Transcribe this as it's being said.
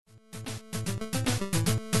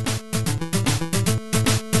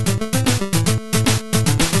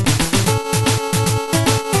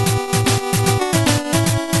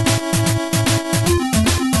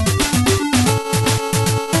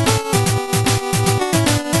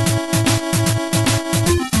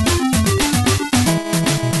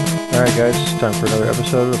Guys, time for another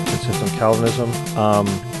episode of Consistent Calvinism.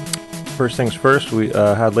 First things first, we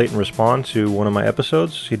had Leighton respond to one of my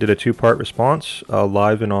episodes. He did a two-part response,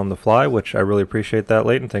 live and on the fly, which I really appreciate that,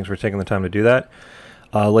 Leighton. Thanks for taking the time to do that.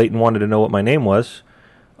 Leighton wanted to know what my name was.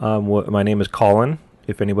 My name is Colin,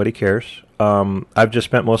 if anybody cares. I've just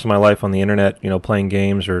spent most of my life on the internet, playing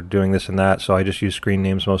games or doing this and that, so I just use screen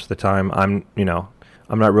names most of the time. I'm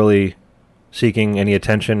not really seeking any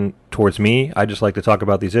attention towards me. I just like to talk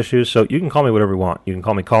about these issues. So you can call me whatever you want. You can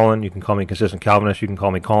call me Colin. You can call me Consistent Calvinist. You can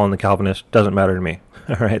call me Colin the Calvinist. Doesn't matter to me.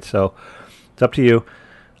 All right. So it's up to you.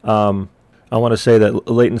 I want to say that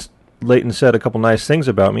Leighton said a couple nice things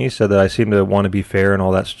about me. He said that I seem to want to be fair and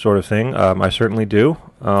all that sort of thing. I certainly do.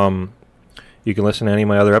 You can listen to any of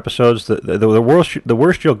my other episodes. The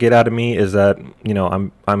worst you'll get out of me is that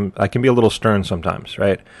I can be a little stern sometimes,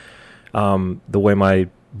 right? The way my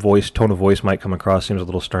tone of voice might come across seems a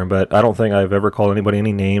little stern, but I don't think I've ever called anybody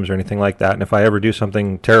any names or anything like that. And if I ever do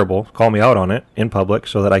something terrible, call me out on it in public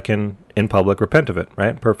so that I can, in public, repent of it,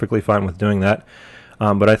 right? Perfectly fine with doing that.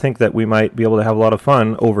 But I think that we might be able to have a lot of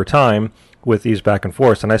fun over time with these back and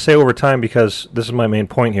forths. And I say over time because this is my main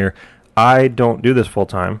point here. I don't do this full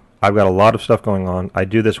time. I've got a lot of stuff going on. I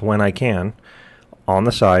do this when I can on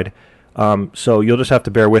the side. So you'll just have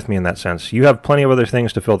to bear with me in that sense. You have plenty of other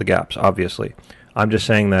things to fill the gaps, obviously. I'm just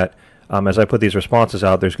saying that as I put these responses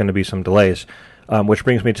out, there's going to be some delays, which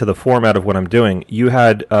brings me to the format of what I'm doing. You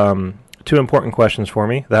had two important questions for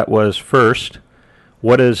me. That was, first,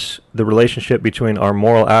 what is the relationship between our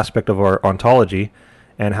moral aspect of our ontology,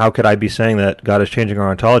 and how could I be saying that God is changing our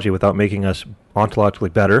ontology without making us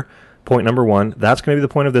ontologically better? Point number one. That's going to be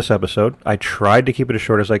the point of this episode. I tried to keep it as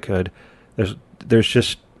short as I could. There's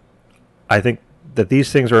just, I think that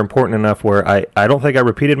these things are important enough where I don't think I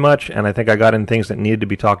repeated much, and I think I got in things that needed to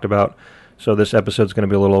be talked about. So this episode's going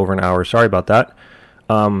to be a little over an hour. Sorry about that.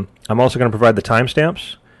 I'm also going to provide the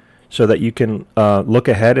timestamps so that you can look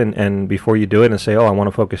ahead and before you do it and say, oh, I want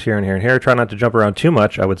to focus here and here and here. Try not to jump around too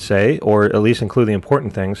much, I would say, or at least include the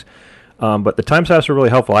important things. But the timestamps are really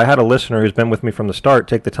helpful. I had a listener who's been with me from the start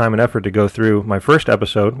take the time and effort to go through my first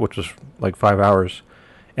episode, which was like 5 hours,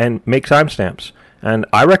 and make timestamps. And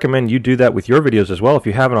I recommend you do that with your videos as well. If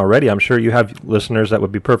you haven't already, I'm sure you have listeners that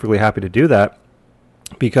would be perfectly happy to do that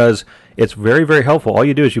because it's very, very helpful. All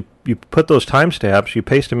you do is you put those timestamps, you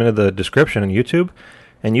paste them into the description in YouTube,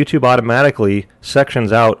 and YouTube automatically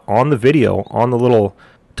sections out on the video, on the little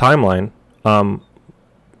timeline,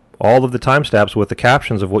 all of the timestamps with the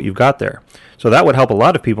captions of what you've got there. So that would help a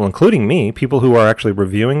lot of people, including me, people who are actually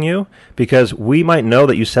reviewing you, because we might know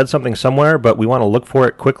that you said something somewhere, but we want to look for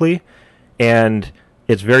it quickly. And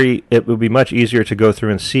it would be much easier to go through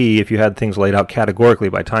and see if you had things laid out categorically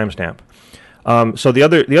by timestamp. So the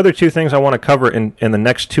other two things I want to cover in the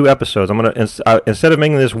next two episodes, I'm going to instead of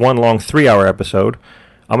making this one long 3-hour episode,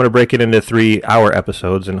 I'm going to break it into 3-hour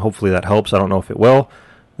episodes, and hopefully that helps. I don't know if it will.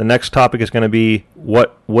 The next topic is going to be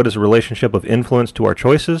what is the relationship of influence to our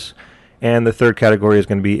choices, and the third category is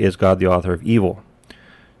going to be, is God the author of evil?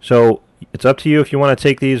 So it's up to you if you want to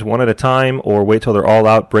take these one at a time or wait till they're all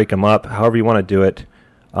out, break them up, however you want to do it.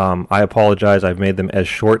 I apologize. I've made them as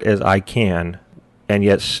short as I can and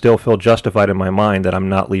yet still feel justified in my mind that I'm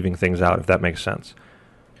not leaving things out, if that makes sense.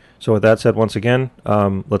 So with that said, once again,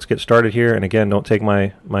 let's get started here. And again, don't take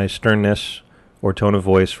my sternness or tone of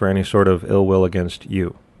voice for any sort of ill will against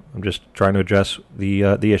you. I'm just trying to address the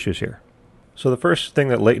issues here. So the first thing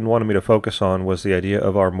that Leighton wanted me to focus on was the idea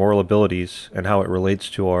of our moral abilities and how it relates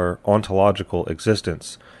to our ontological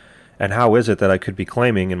existence. And how is it that I could be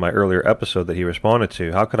claiming in my earlier episode that he responded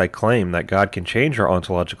to, how could I claim that God can change our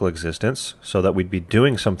ontological existence so that we'd be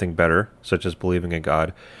doing something better, such as believing in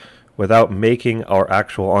God, without making our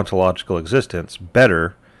actual ontological existence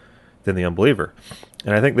better than the unbeliever?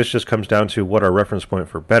 And I think this just comes down to what our reference point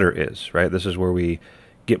for better is, right? This is where we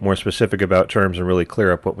get more specific about terms and really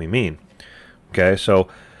clear up what we mean. Okay, so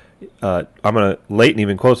Leighton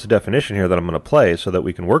even quotes the definition here that I'm going to play so that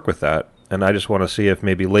we can work with that. And I just want to see if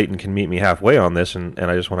maybe Leighton can meet me halfway on this. And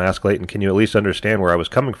I just want to ask Leighton, can you at least understand where I was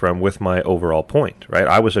coming from with my overall point, right?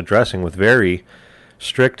 I was addressing with very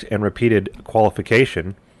strict and repeated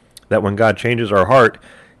qualification that when God changes our heart,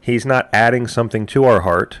 he's not adding something to our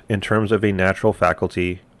heart in terms of a natural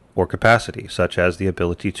faculty or capacity, such as the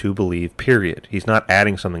ability to believe, period. He's not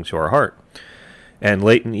adding something to our heart. And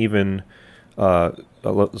Leighton even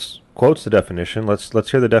quotes the definition.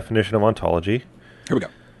 Let's hear the definition of ontology. Here we go.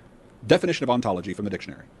 Definition of ontology from the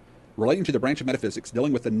dictionary. Relating to the branch of metaphysics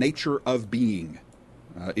dealing with the nature of being.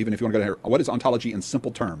 Even if you want to go here, what is ontology in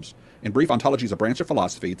simple terms? In brief, ontology is a branch of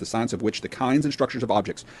philosophy, the science of which the kinds and structures of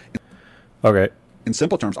objects. Okay. In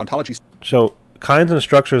simple terms, ontology... So kinds and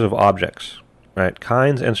structures of objects, right?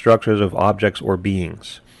 Kinds and structures of objects or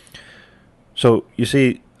beings. So you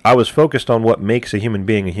see, I was focused on what makes a human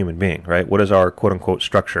being, right? What is our quote-unquote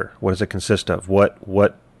structure? What does it consist of? What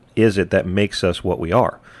is it that makes us what we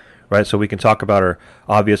are, right? So we can talk about our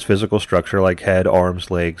obvious physical structure like head, arms,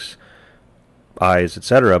 legs, eyes,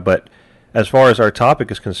 etc. But as far as our topic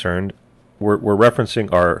is concerned, we're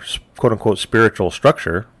referencing our quote-unquote spiritual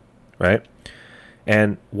structure, right?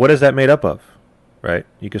 And what is that made up of, right?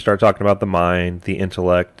 You can start talking about the mind, the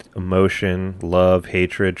intellect, emotion, love,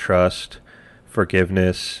 hatred, trust,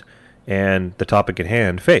 forgiveness, and the topic at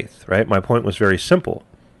hand, faith, right? My point was very simple.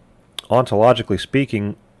 Ontologically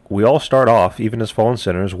speaking, we all start off, even as fallen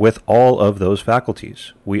sinners, with all of those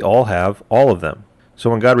faculties. We all have all of them. So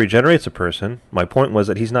when God regenerates a person, my point was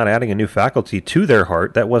that he's not adding a new faculty to their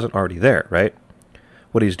heart that wasn't already there, right?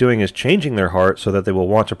 What he's doing is changing their heart so that they will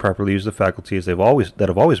want to properly use the faculties that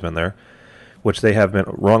have always been there, which they have been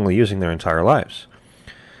wrongly using their entire lives.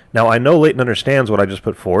 Now, I know Leighton understands what I just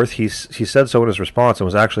put forth. He said so in his response and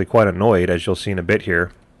was actually quite annoyed, as you'll see in a bit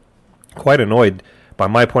here, quite annoyed by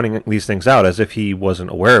my pointing these things out as if he wasn't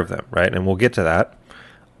aware of them, right? And we'll get to that.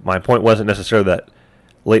 My point wasn't necessarily that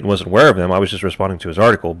Leighton wasn't aware of them. I was just responding to his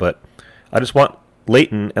article, but I just want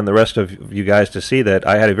Leighton and the rest of you guys to see that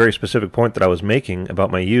I had a very specific point that I was making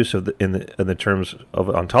about my use of in the terms of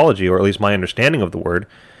ontology, or at least my understanding of the word,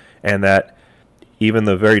 and that even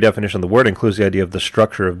the very definition of the word includes the idea of the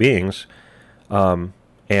structure of beings.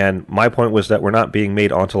 And my point was that we're not being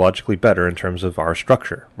made ontologically better in terms of our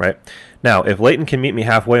structure, right? Now, if Leighton can meet me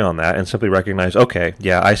halfway on that and simply recognize, okay,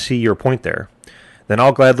 yeah, I see your point there, then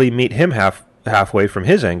I'll gladly meet him halfway from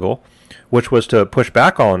his angle, which was to push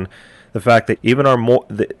back on the fact that even our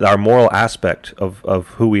moral aspect of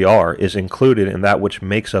who we are is included in that which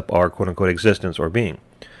makes up our quote-unquote existence or being.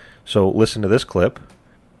 So listen to this clip.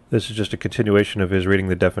 This is just a continuation of his reading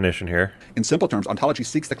the definition here. In simple terms, ontology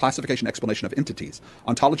seeks the classification and explanation of entities.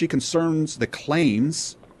 Ontology concerns the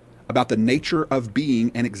claims about the nature of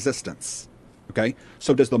being and existence. Okay?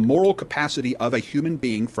 So does the moral capacity of a human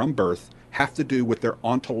being from birth have to do with their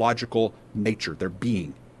ontological nature, their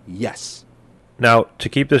being? Yes. Now, to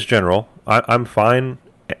keep this general, I'm fine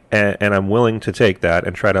and I'm willing to take that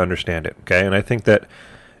and try to understand it. Okay? And I think that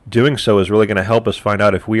doing so is really going to help us find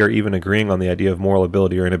out if we are even agreeing on the idea of moral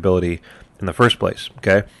ability or inability in the first place,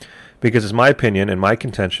 okay? Because it's my opinion and my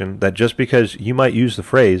contention that just because you might use the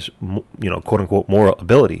phrase, quote-unquote moral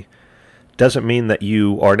ability, doesn't mean that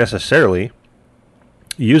you are necessarily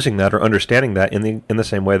using that or understanding that in the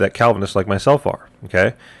same way that Calvinists like myself are,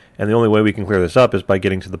 okay? And the only way we can clear this up is by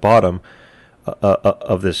getting to the bottom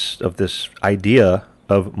of this idea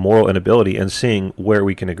of moral inability and seeing where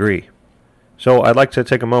we can agree. So I'd like to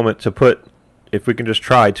take a moment to put, if we can just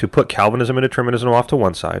try to put Calvinism and determinism off to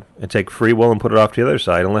one side and take free will and put it off to the other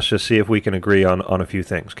side, and let's just see if we can agree on a few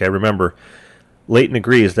things. Okay, remember, Leighton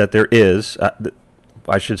agrees that there is,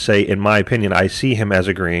 I should say, in my opinion, I see him as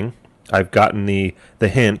agreeing. I've gotten the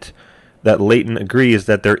hint that Leighton agrees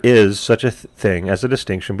that there is such a thing as a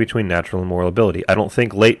distinction between natural and moral ability. I don't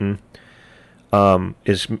think Leighton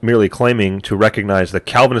is merely claiming to recognize the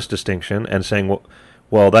Calvinist distinction and saying,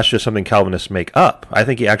 well, that's just something Calvinists make up. I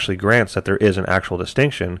think he actually grants that there is an actual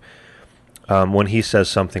distinction when he says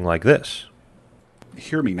something like this.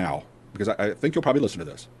 Hear me now, because I think you'll probably listen to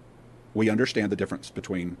this. We understand the difference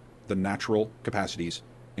between the natural capacities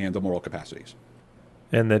and the moral capacities.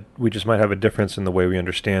 And that we just might have a difference in the way we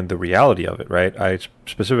understand the reality of it, right? I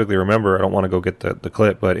specifically remember, I don't want to go get the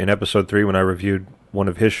clip, but in episode 3 when I reviewed one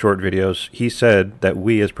of his short videos, he said that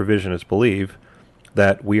we as provisionists believe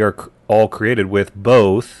that we are all created with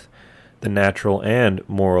both the natural and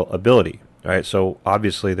moral ability, right? So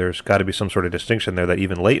obviously there's got to be some sort of distinction there that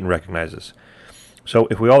even Leighton recognizes. So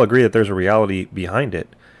if we all agree that there's a reality behind it,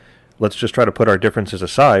 let's just try to put our differences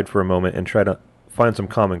aside for a moment and try to find some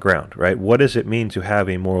common ground, right? What does it mean to have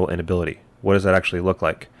a moral inability? What does that actually look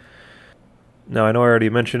like? Now, I know I already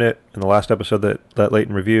mentioned it in the last episode that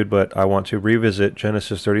Leighton reviewed, but I want to revisit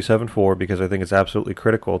Genesis 37:4 because I think it's absolutely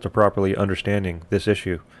critical to properly understanding this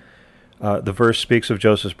issue. The verse speaks of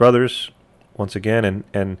Joseph's brothers, once again,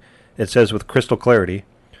 and it says with crystal clarity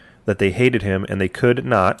that they hated him and they could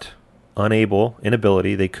not,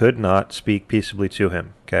 inability, they could not speak peaceably to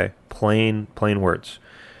him, okay? Plain words.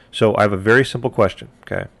 So I have a very simple question,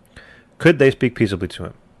 okay? Could they speak peaceably to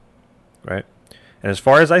him, right? And as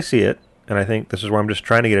far as I see it, and I think this is where I'm just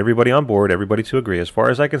trying to get everybody on board, everybody to agree. As far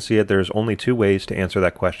as I can see it, there's only two ways to answer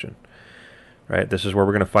that question, right? This is where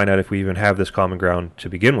we're going to find out if we even have this common ground to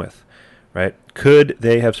begin with, right? Could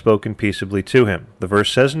they have spoken peaceably to him? The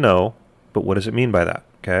verse says no, but what does it mean by that,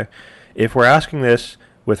 okay? If we're asking this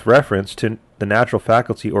with reference to the natural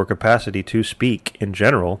faculty or capacity to speak in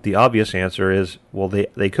general, the obvious answer is, well,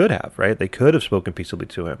 they could have, right? They could have spoken peaceably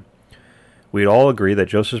to him. We'd all agree that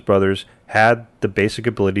Joseph's brothers had the basic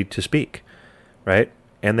ability to speak, right?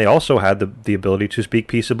 And they also had the ability to speak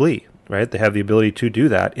peaceably, right? They have the ability to do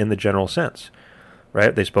that in the general sense,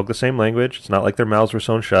 right? They spoke the same language. It's not like their mouths were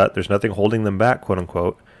sewn shut. There's nothing holding them back, quote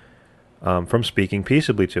unquote, from speaking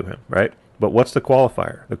peaceably to him, right? But what's the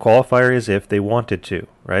qualifier? The qualifier is if they wanted to,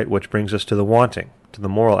 right? Which brings us to the wanting, to the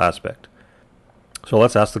moral aspect. So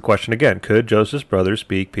let's ask the question again. Could Joseph's brothers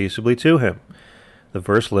speak peaceably to him? The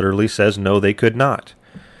verse literally says no, they could not.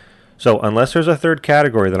 So unless there's a third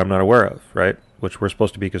category that I'm not aware of, right, which we're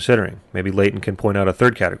supposed to be considering, maybe Leighton can point out a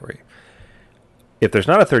third category. If there's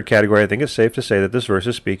not a third category, I think it's safe to say that this verse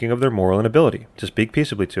is speaking of their moral inability to speak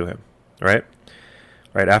peaceably to him, right?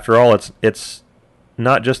 Right. After all, it's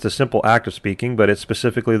not just a simple act of speaking, but it's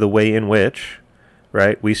specifically the way in which,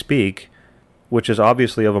 right, we speak, which is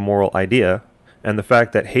obviously of a moral idea, and the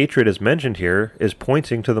fact that hatred is mentioned here is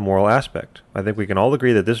pointing to the moral aspect. I think we can all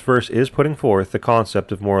agree that this verse is putting forth the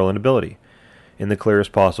concept of moral inability in the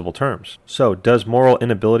clearest possible terms. So, does moral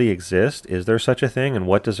inability exist? Is there such a thing, and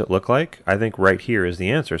what does it look like? I think right here is the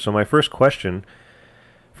answer. So my first question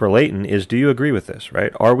for Leighton is, do you agree with this,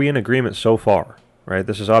 right? Are we in agreement so far, right?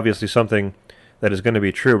 This is obviously something that is going to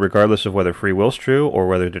be true regardless of whether free will is true or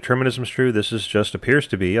whether determinism is true. This is just appears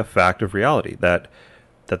to be a fact of reality that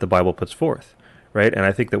the Bible puts forth, right? And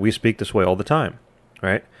I think that we speak this way all the time,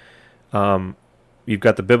 right? You've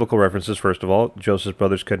got the biblical references, first of all. Joseph's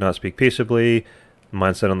brothers could not speak peaceably. The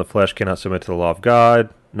mindset on the flesh cannot submit to the law of God.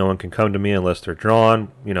 No one can come to me unless they're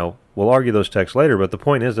drawn. You know, we'll argue those texts later, but the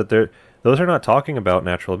point is that those are not talking about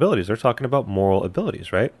natural abilities. They're talking about moral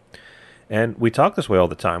abilities, right? And we talk this way all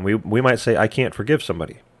the time. We might say, I can't forgive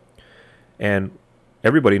somebody. And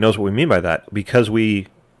everybody knows what we mean by that. Because we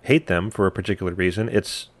hate them for a particular reason,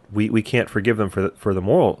 we can't forgive them for the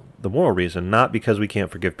moral reason, not because we can't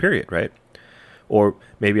forgive, period, right? Or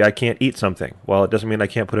maybe I can't eat something. Well, it doesn't mean I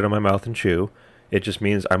can't put it in my mouth and chew. It just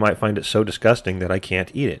means I might find it so disgusting that I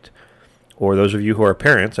can't eat it. Or those of you who are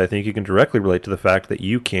parents, I think you can directly relate to the fact that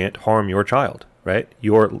you can't harm your child, right?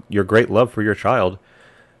 Your great love for your child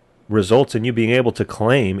results in you being able to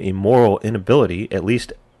claim a moral inability, at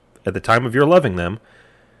least at the time of your loving them,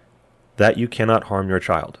 that you cannot harm your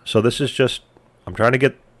child. So this is just, I'm trying to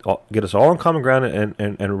get us all on common ground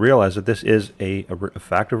and realize that this is a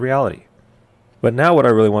fact of reality. But now what I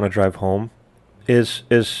really want to drive home is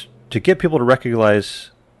to get people to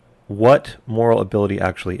recognize what moral ability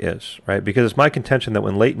actually is, right? Because it's my contention that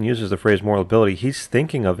when Leighton uses the phrase moral ability, he's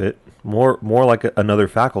thinking of it more like another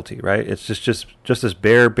faculty, right? It's just this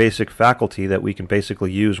bare basic faculty that we can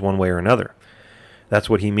basically use one way or another. That's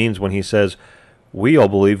what he means when he says, we all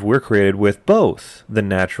believe we're created with both the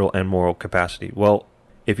natural and moral capacity. Well,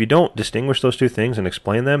 if you don't distinguish those two things and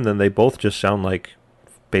explain them, then they both just sound like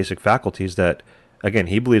basic faculties that, again,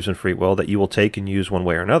 he believes in free will, that you will take and use one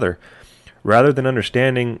way or another, rather than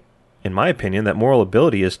understanding, in my opinion, that moral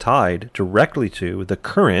ability is tied directly to the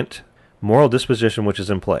current moral disposition which is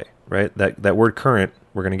in play, right? That word current,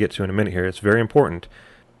 we're going to get to in a minute here. It's very important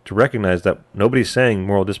to recognize that nobody's saying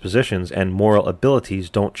moral dispositions and moral abilities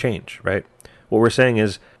don't change, right? What we're saying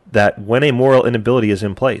is that when a moral inability is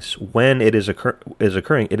in place, when it is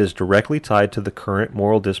occurring, it is directly tied to the current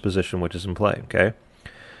moral disposition which is in play, okay?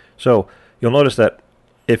 So you'll notice that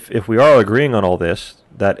if we are agreeing on all this,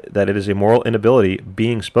 that it is a moral inability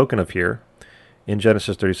being spoken of here in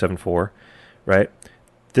Genesis 37:4, right?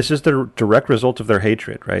 This is the direct result of their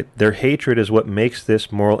hatred, right? Their hatred is what makes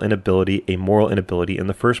this moral inability a moral inability in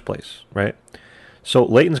the first place, right? So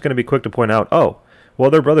Leighton's going to be quick to point out, oh,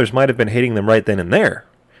 well, their brothers might have been hating them right then and there,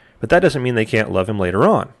 but that doesn't mean they can't love him later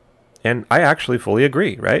on. And I actually fully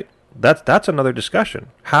agree, right? That's another discussion.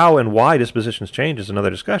 How and why dispositions change is another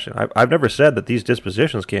discussion. I've never said that these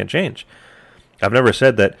dispositions can't change. I've never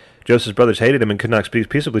said that Joseph's brothers hated him and could not speak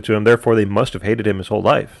peaceably to him, therefore they must have hated him his whole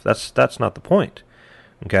life. That's not the point.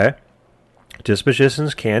 Okay?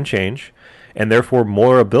 Dispositions can change, and therefore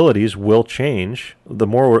moral abilities will change. The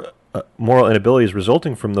moral inabilities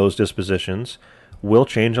resulting from those dispositions will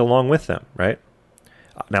change along with them, right?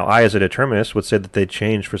 Now, I, as a determinist, would say that they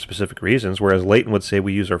change for specific reasons, whereas Leighton would say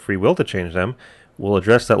we use our free will to change them. We'll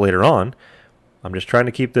address that later on. I'm just trying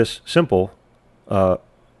to keep this simple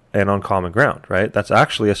and on common ground, right? That's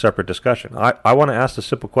actually a separate discussion. I want to ask the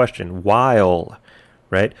simple question, while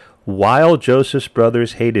Joseph's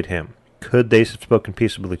brothers hated him, could they have spoken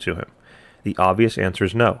peaceably to him? The obvious answer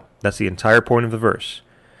is no. That's the entire point of the verse.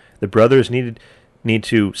 The brothers need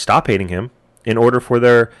to stop hating him in order for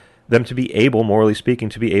them to be able, morally speaking,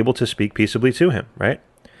 to be able to speak peaceably to him, right?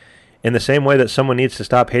 In the same way that someone needs to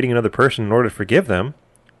stop hating another person in order to forgive them,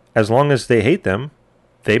 as long as they hate them,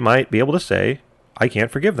 they might be able to say, I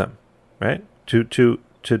can't forgive them, right? To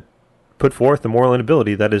put forth the moral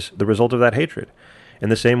inability that is the result of that hatred. In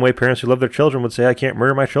the same way parents who love their children would say, I can't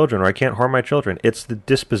murder my children or I can't harm my children. It's the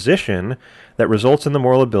disposition that results in the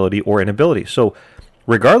moral ability or inability. So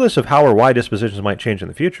regardless of how or why dispositions might change in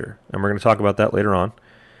the future, and we're going to talk about that later on,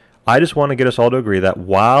 I just want to get us all to agree that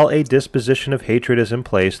while a disposition of hatred is in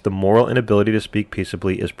place, the moral inability to speak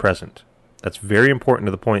peaceably is present. That's very important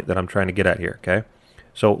to the point that I'm trying to get at here, okay?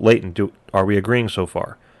 So, Leighton, are we agreeing so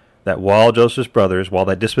far that while Joseph's brothers, while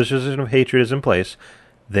that disposition of hatred is in place,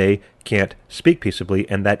 they can't speak peaceably,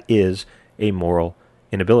 and that is a moral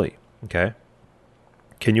inability, okay?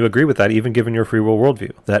 Can you agree with that, even given your free will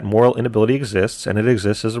worldview? That moral inability exists, and it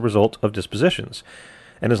exists as a result of dispositions.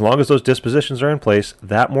 And as long as those dispositions are in place,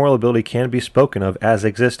 that moral ability can be spoken of as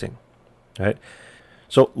existing, right?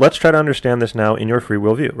 So let's try to understand this now in your free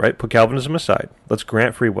will view, right? Put Calvinism aside. Let's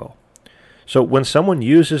grant free will. So when someone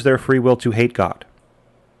uses their free will to hate God,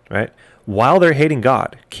 right, while they're hating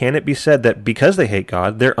God, can it be said that because they hate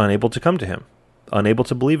God, they're unable to come to him, unable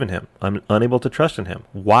to believe in him, unable to trust in him,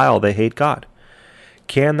 while they hate God?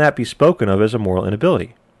 Can that be spoken of as a moral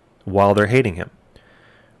inability while they're hating him?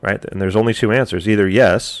 Right? And there's only two answers. Either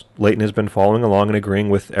yes, Leighton has been following along and agreeing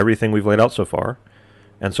with everything we've laid out so far,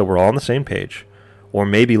 and so we're all on the same page. Or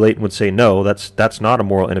maybe Leighton would say no, that's not a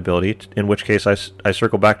moral inability, in which case I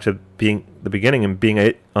circle back to being the beginning and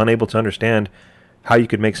being unable to understand how you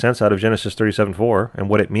could make sense out of Genesis 37:4 and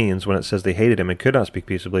what it means when it says they hated him and could not speak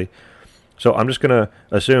peaceably. So I'm just going to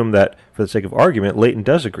assume that, for the sake of argument, Leighton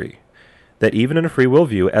does agree that even in a free will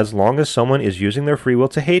view, as long as someone is using their free will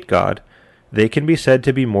to hate God, they can be said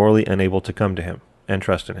to be morally unable to come to him and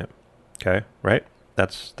trust in him. Okay, right?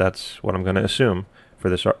 That's what I'm going to assume for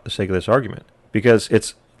the sake of this argument. Because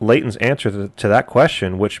it's Leighton's answer to that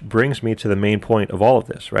question which brings me to the main point of all of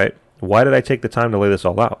this, right? Why did I take the time to lay this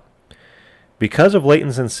all out? Because of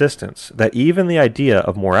Leighton's insistence that even the idea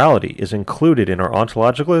of morality is included in our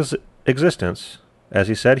ontological existence, as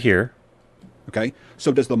he said here. Okay,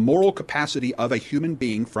 so does the moral capacity of a human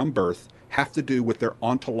being from birth have to do with their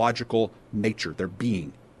ontological nature, their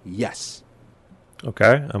being? Yes.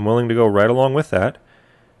 Okay, I'm willing to go right along with that.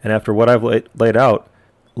 And after what I've laid out,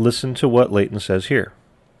 listen to what Leighton says here.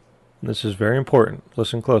 This is very important.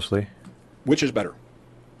 Listen closely. Which is better?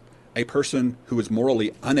 A person who is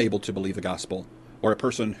morally unable to believe the gospel, or a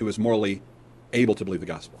person who is morally able to believe the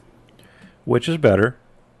gospel? Which is better?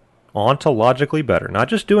 Ontologically better. Not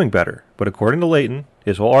just doing better, but according to Leighton,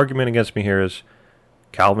 his whole argument against me here is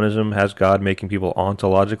Calvinism has God making people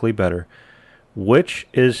ontologically better. Which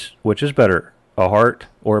is better? A heart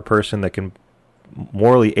or a person that can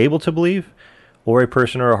morally able to believe, or a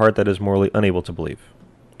person or a heart that is morally unable to believe?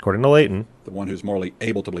 According to Leighton, the one who's morally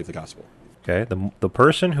able to believe the gospel. Okay, the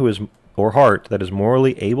person who is, or heart that is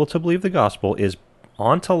morally able to believe the gospel is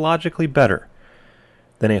ontologically better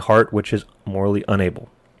than a heart which is morally unable.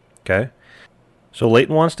 Okay? So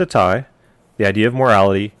Leighton wants to tie the idea of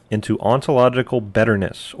morality into ontological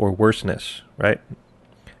betterness or worseness, right?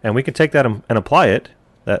 And we can take that and apply it,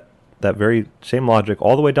 that very same logic,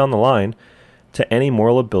 all the way down the line to any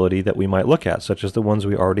moral ability that we might look at, such as the ones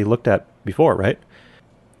we already looked at before, right?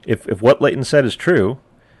 If what Leighton said is true,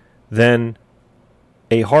 then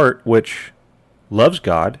a heart which loves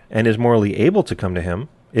God and is morally able to come to him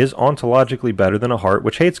is ontologically better than a heart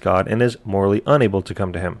which hates God and is morally unable to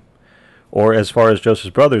come to him. Or as far as Joseph's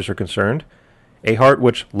brothers are concerned, a heart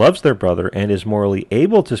which loves their brother and is morally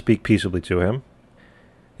able to speak peaceably to him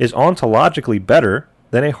is ontologically better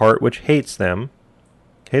than a heart which hates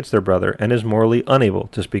their brother, and is morally unable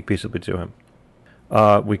to speak peaceably to him.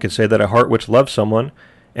 We could say that a heart which loves someone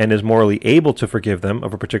and is morally able to forgive them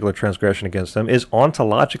of a particular transgression against them is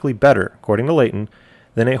ontologically better, according to Leighton,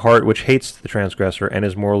 than a heart which hates the transgressor and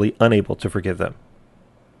is morally unable to forgive them.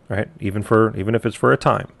 Right? Even if it's for a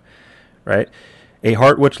time. Right? A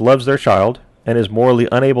heart which loves their child and is morally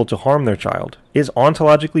unable to harm their child is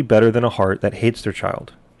ontologically better than a heart that hates their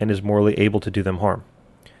child and is morally able to do them harm.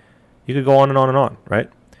 You could go on and on and on, right?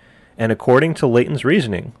 And according to Leighton's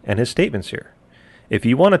reasoning and his statements here, if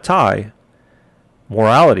you want to tie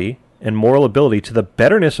morality and moral ability to the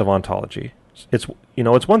betterness of ontology, it's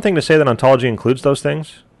one thing to say that ontology includes those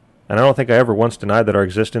things, and I don't think I ever once denied that our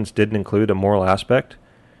existence didn't include a moral aspect.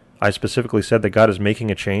 I specifically said that God is making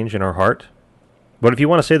a change in our heart. But if you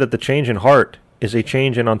want to say that the change in heart is a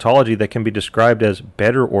change in ontology that can be described as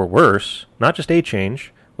better or worse, not just a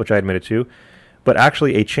change, which I admitted to, but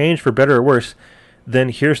actually a change for better or worse, then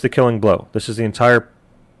here's the killing blow. This is the entire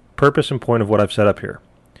purpose and point of what I've set up here.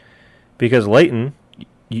 Because Leighton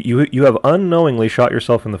You have unknowingly shot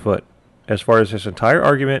yourself in the foot as far as this entire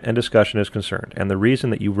argument and discussion is concerned, and the reason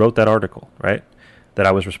that you wrote that article, right, that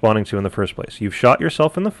I was responding to in the first place. You've shot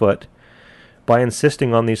yourself in the foot by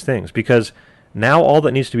insisting on these things, because now all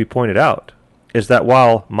that needs to be pointed out is that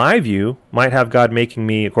while my view might have God making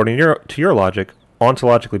me, according to your logic,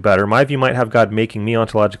 ontologically better, my view might have God making me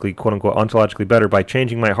ontologically, quote-unquote, ontologically better by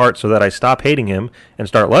changing my heart so that I stop hating him and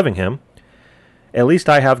start loving him, at least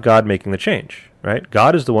I have God making the change, right?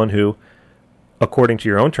 God is the one who, according to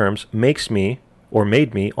your own terms, makes me or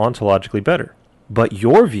made me ontologically better. But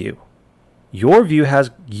your view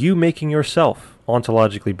has you making yourself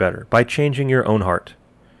ontologically better by changing your own heart.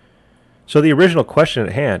 So the original question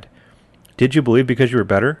at hand, did you believe because you were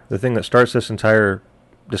better? The thing that starts this entire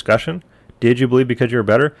discussion, did you believe because you were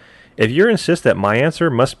better? If you insist that my answer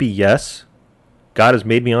must be yes, God has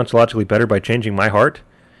made me ontologically better by changing my heart,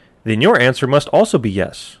 then your answer must also be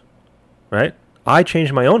yes, right? I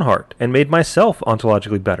changed my own heart and made myself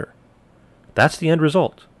ontologically better. That's the end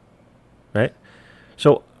result, right?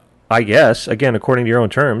 So I guess, again, according to your own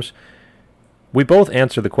terms, we both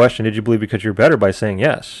answer the question, did you believe because you're better, by saying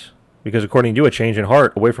yes. Because according to you, a change in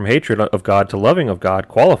heart away from hatred of God to loving of God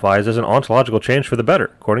qualifies as an ontological change for the better,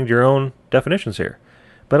 according to your own definitions here.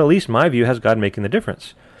 But at least my view has God making the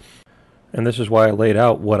difference. And this is why I laid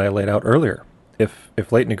out what I laid out earlier.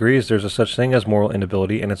 If Leighton agrees there's a such thing as moral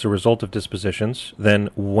inability and it's a result of dispositions, then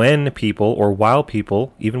when people, or while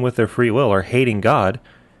people, even with their free will, are hating God,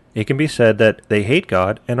 it can be said that they hate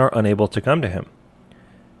God and are unable to come to him.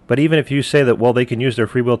 But even if you say that, well, they can use their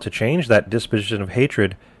free will to change that disposition of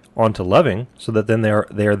hatred onto loving, so that then they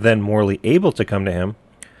are then morally able to come to him,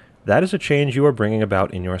 that is a change you are bringing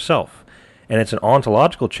about in yourself. And it's an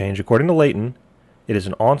ontological change. According to Leighton, it is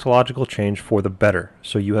an ontological change for the better.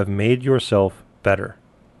 So you have made yourself better.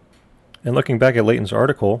 And looking back at Leighton's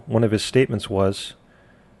article, one of his statements was,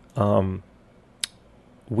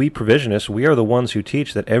 we provisionists, we are the ones who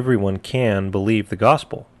teach that everyone can believe the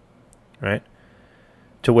gospel, right?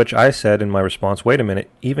 To which I said in my response, wait a minute,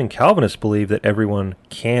 even Calvinists believe that everyone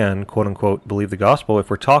can, quote unquote, believe the gospel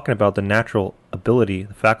if we're talking about the natural ability,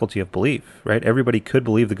 the faculty of belief, right? Everybody could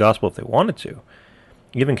believe the gospel if they wanted to.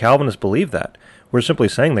 Even Calvinists believe that. We're simply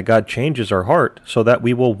saying that God changes our heart so that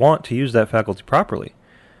we will want to use that faculty properly,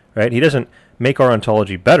 right? He doesn't make our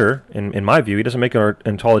ontology better, in my view. He doesn't make our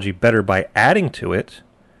ontology better by adding to it.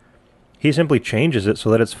 He simply changes it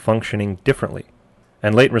so that it's functioning differently.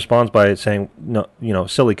 And Leighton responds by saying, no,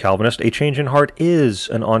 silly Calvinist, a change in heart is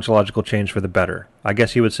an ontological change for the better. I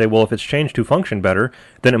guess he would say, well, if it's changed to function better,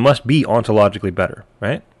 then it must be ontologically better,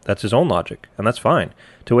 right? That's his own logic, and that's fine.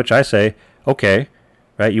 To which I say, okay,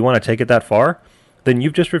 right, you want to take it that far? Then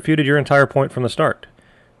you've just refuted your entire point from the start.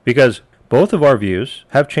 Because both of our views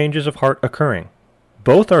have changes of heart occurring.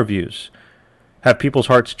 Both our views have people's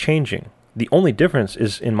hearts changing. The only difference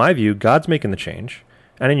is, in my view, God's making the change,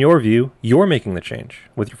 and in your view, you're making the change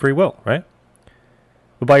with your free will, right?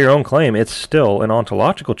 But by your own claim, it's still an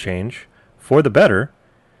ontological change for the better,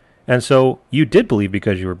 and so you did believe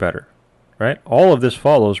because you were better, right? All of this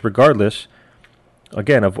follows regardless,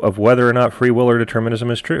 again, of whether or not free will or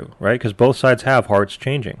determinism is true, right? Because both sides have hearts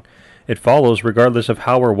changing. It follows regardless of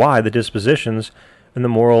how or why the dispositions and the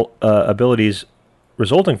moral abilities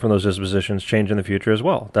resulting from those dispositions change in the future as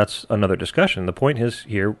well. That's another discussion. The point is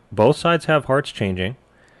here, both sides have hearts changing.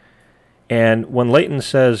 And when Leighton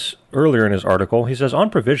says earlier in his article, he says, on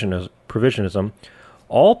provisionism,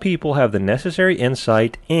 all people have the necessary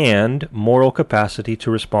insight and moral capacity to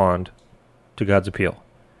respond to God's appeal.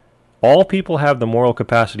 All people have the moral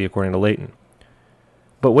capacity, according to Leighton.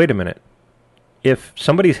 But wait a minute. If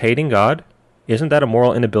somebody's hating God, isn't that a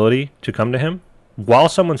moral inability to come to him? While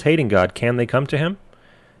someone's hating God, can they come to him?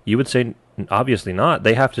 You would say, obviously not.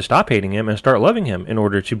 They have to stop hating him and start loving him in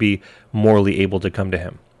order to be morally able to come to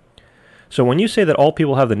him. So when you say that all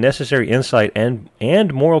people have the necessary insight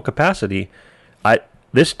and moral capacity,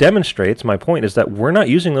 this demonstrates, my point is that we're not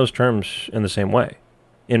using those terms in the same way.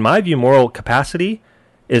 In my view, moral capacity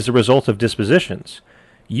is the result of dispositions.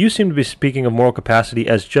 You seem to be speaking of moral capacity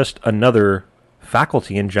as just another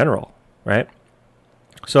faculty in general, right?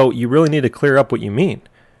 So you really need to clear up what you mean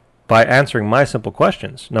by answering my simple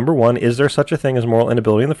questions. Number one, is there such a thing as moral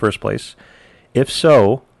inability in the first place? If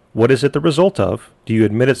so, what is it the result of? Do you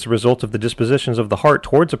admit it's the result of the dispositions of the heart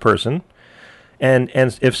towards a person? And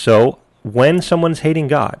if so, when someone's hating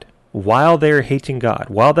God, while they're hating God,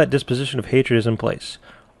 while that disposition of hatred is in place,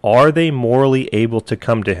 are they morally able to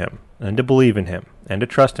come to him and to believe in him and to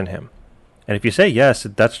trust in him? And if you say yes,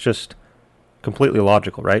 that's just completely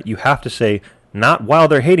logical, right? You have to say, not while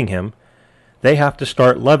they're hating him, they have to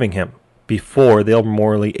start loving him before they're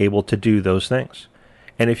morally able to do those things.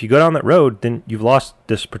 And if you go down that road, then you've lost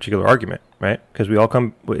this particular argument, right? Because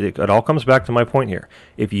it all comes back to my point here.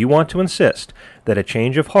 If you want to insist that a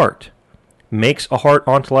change of heart makes a heart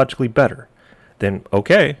ontologically better, then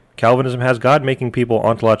okay, Calvinism has God making people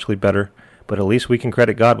ontologically better, but at least we can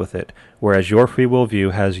credit God with it, whereas your free will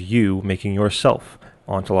view has you making yourself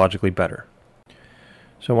ontologically better.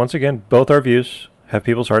 So once again, both our views have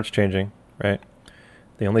people's hearts changing, right?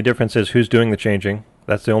 The only difference is who's doing the changing.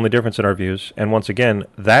 That's the only difference in our views. And once again,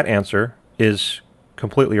 that answer is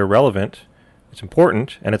completely irrelevant. It's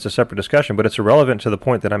important, and it's a separate discussion, but it's irrelevant to the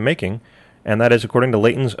point that I'm making, and that is, according to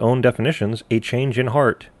Leighton's own definitions, a change in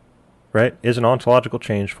heart, right, is an ontological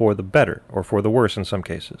change for the better, or for the worse in some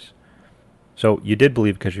cases. So you did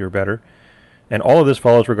believe because you were better, and all of this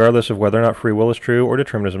follows regardless of whether or not free will is true or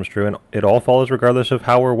determinism is true, and it all follows regardless of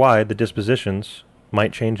how or why the dispositions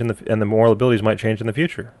might change and the moral abilities might change in the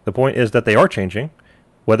future. The point is that they are changing,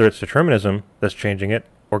 whether it's determinism that's changing it,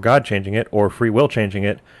 or God changing it, or free will changing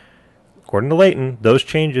it. According to Leighton, those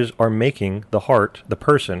changes are making the heart, the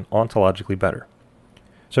person, ontologically better.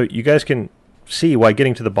 So you guys can see why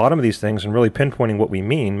getting to the bottom of these things and really pinpointing what we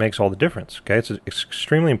mean makes all the difference. Okay, it's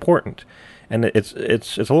extremely important, and it's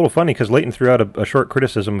a little funny because Leighton threw out a short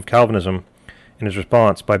criticism of Calvinism in his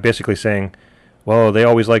response by basically saying, "Well, they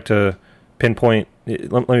always like to pinpoint."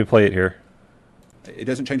 Let me play it here. It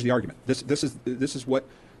doesn't change the argument. This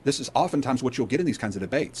is oftentimes what you'll get in these kinds of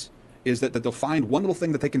debates, is that they'll find one little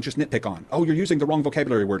thing that they can just nitpick on. Oh, you're using the wrong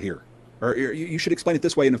vocabulary word here. Or you should explain it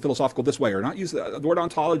this way in a philosophical this way, or not use the word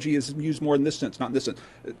ontology is used more in this sense, not in this sense.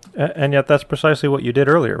 And yet that's precisely what you did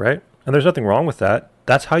earlier, right? And there's nothing wrong with that.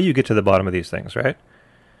 That's how you get to the bottom of these things, right?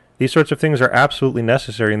 These sorts of things are absolutely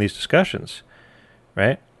necessary in these discussions,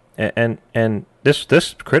 right? And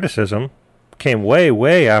this criticism came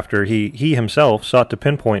way after he himself sought to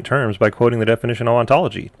pinpoint terms by quoting the definition of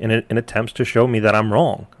ontology in attempts to show me that I'm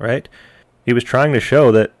wrong, right? He was trying to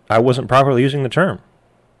show that I wasn't properly using the term,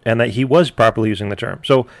 and that he was properly using the term.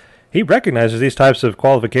 So he recognizes these types of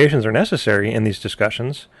qualifications are necessary in these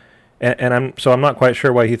discussions, and I'm not quite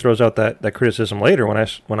sure why he throws out that criticism later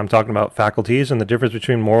when I'm talking about faculties and the difference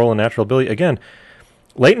between moral and natural ability. Again,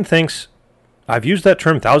 Leighton thinks I've used that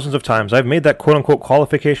term thousands of times. I've made that quote-unquote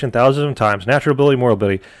qualification thousands of times, natural ability, moral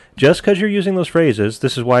ability. Just because you're using those phrases,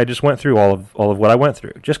 this is why I just went through all of what I went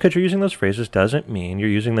through. Just because you're using those phrases doesn't mean you're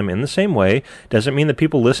using them in the same way, doesn't mean the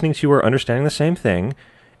people listening to you are understanding the same thing,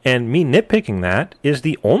 and me nitpicking that is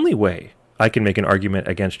the only way I can make an argument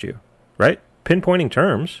against you, right? Pinpointing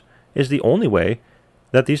terms is the only way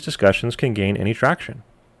that these discussions can gain any traction.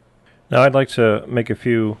 Now, I'd like to make a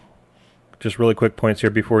few just really quick points here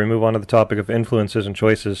before we move on to the topic of influences and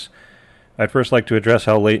choices. I'd first like to address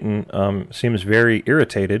how Leighton seems very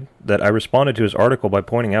irritated that I responded to his article by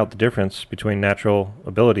pointing out the difference between natural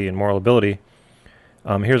ability and moral ability.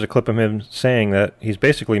 Here's a clip of him saying that he's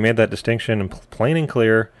basically made that distinction plain and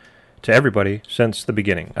clear to everybody since the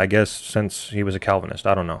beginning. I guess since he was a Calvinist.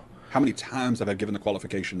 I don't know. How many times have I given the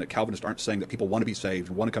qualification that Calvinists aren't saying that people want to be saved,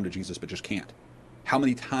 want to come to Jesus, but just can't? How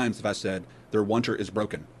many times have I said their wanter is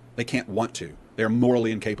broken? They can't want to. They're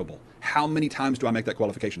morally incapable. How many times do I make that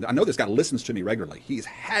qualification? I know this guy listens to me regularly. He's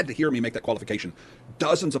had to hear me make that qualification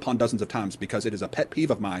dozens upon dozens of times because it is a pet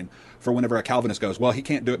peeve of mine for whenever a Calvinist goes, well, he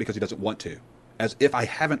can't do it because he doesn't want to. As if I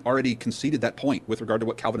haven't already conceded that point with regard to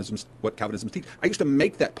what Calvinism teaches. I used to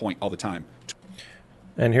make that point all the time.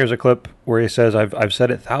 And here's a clip where he says, I've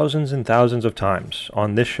said it thousands and thousands of times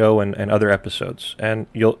on this show and other episodes. And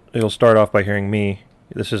you'll start off by hearing me.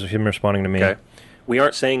 This is him responding to me. Okay. We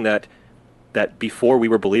aren't saying that before we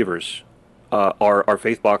were believers, our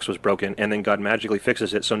faith box was broken and then God magically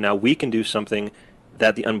fixes it, so now we can do something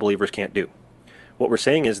that the unbelievers can't do. What we're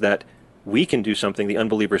saying is that we can do something the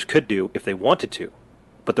unbelievers could do if they wanted to.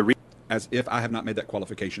 But the as if I have not made that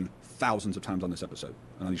qualification thousands of times on this episode,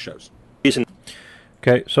 on these shows.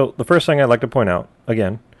 Okay, so the first thing I'd like to point out,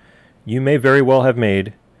 again, you may very well have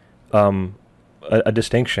made a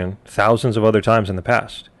distinction thousands of other times in the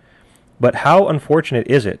past. But how unfortunate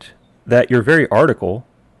is it that your very article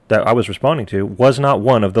that I was responding to was not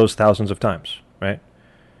one of those thousands of times, right?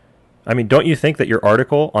 I mean, don't you think that your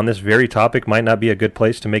article on this very topic might not be a good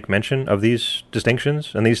place to make mention of these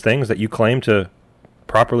distinctions and these things that you claim to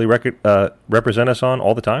properly represent us on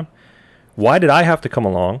all the time? Why did I have to come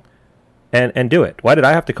along and do it? Why did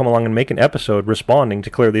I have to come along and make an episode responding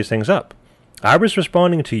to clear these things up? I was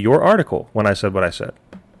responding to your article when I said what I said.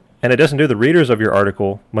 And it doesn't do the readers of your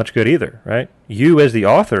article much good either, right? You, as the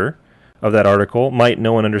author of that article, might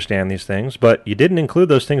know and understand these things, but you didn't include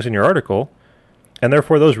those things in your article, and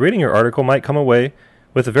therefore those reading your article might come away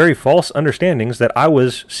with the very false understandings that I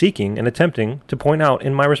was seeking and attempting to point out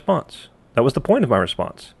in my response. That was the point of my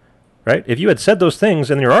response, right? If you had said those things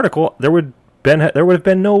in your article, there would have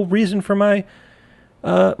been no reason for my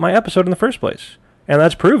my episode in the first place. And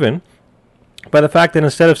that's proven by the fact that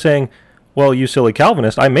instead of saying, well, you silly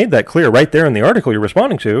Calvinist, I made that clear right there in the article you're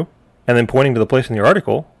responding to, and then pointing to the place in the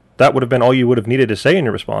article, that would have been all you would have needed to say in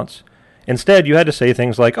your response. Instead, you had to say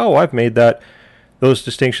things like, oh, I've made those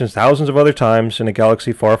distinctions thousands of other times in a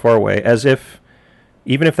galaxy far, far away, as if,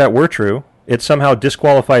 even if that were true, it somehow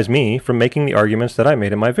disqualifies me from making the arguments that I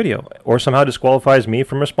made in my video, or somehow disqualifies me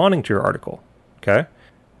from responding to your article. Okay?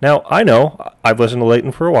 Now, I know, I've listened to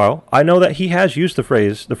Leighton for a while, I know that he has used the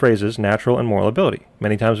phrases natural and moral ability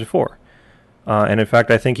many times before. And in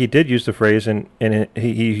fact, I think he did use the phrase,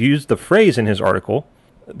 he used the phrase in his article.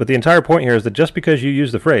 But the entire point here is that just because you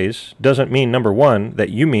use the phrase doesn't mean, number one,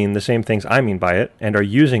 that you mean the same things I mean by it and are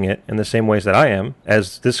using it in the same ways that I am,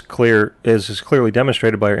 as is clearly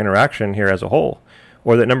demonstrated by our interaction here as a whole.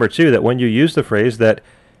 Or that, number two, that when you use the phrase that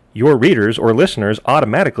your readers or listeners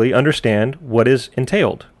automatically understand what is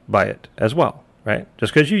entailed by it as well, right?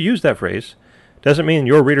 Just because you use that phrase doesn't mean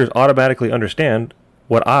your readers automatically understand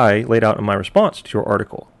what I laid out in my response to your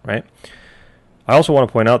article, right? I also want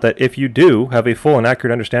to point out that if you do have a full and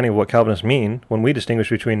accurate understanding of what Calvinists mean when we distinguish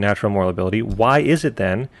between natural and moral ability, why is it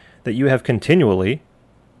then that you have continually,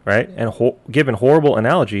 right, and given horrible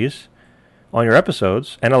analogies on your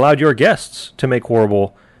episodes and allowed your guests to make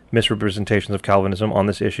horrible misrepresentations of Calvinism on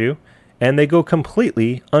this issue, and they go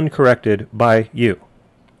completely uncorrected by you?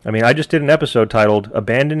 I mean, I just did an episode titled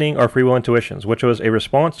Abandoning Our Free Will Intuitions, which was a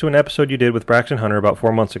response to an episode you did with Braxton Hunter about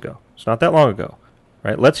 4 months ago. It's not that long ago.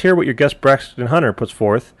 Right? Let's hear what your guest Braxton Hunter puts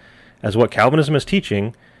forth as what Calvinism is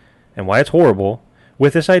teaching and why it's horrible,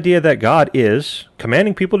 with this idea that God is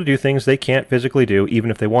commanding people to do things they can't physically do, even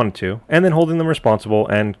if they wanted to, and then holding them responsible,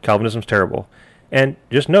 and Calvinism's terrible. And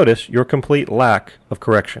just notice your complete lack of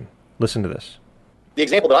correction. Listen to this. The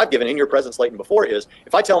example that I've given in your presence, Leighton, before is,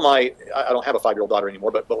 if I tell I don't have a 5-year-old daughter anymore,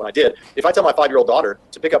 but when I did, if I tell my 5-year-old daughter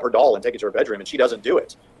to pick up her doll and take it to her bedroom and she doesn't do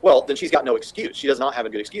it, well, then she's got no excuse. She does not have a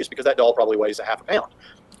good excuse because that doll probably weighs a half a pound.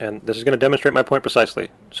 And this is going to demonstrate my point precisely.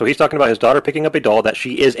 So he's talking about his daughter picking up a doll that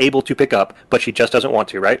she is able to pick up, but she just doesn't want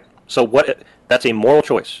to, right? So that's a moral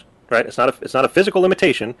choice, right? It's not a physical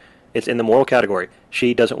limitation. It's in the moral category.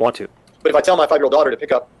 She doesn't want to. But if I tell my 5-year-old daughter to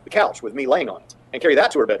pick up the couch with me laying on it and carry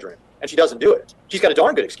that to her bedroom, and she doesn't do it, she's got a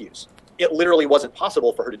darn good excuse. It literally wasn't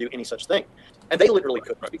possible for her to do any such thing. And they literally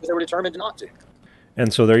couldn't because they were determined not to.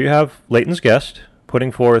 And so there you have Leighton's guest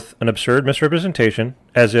putting forth an absurd misrepresentation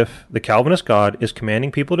as if the Calvinist God is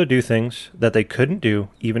commanding people to do things that they couldn't do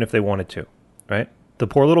even if they wanted to, right? The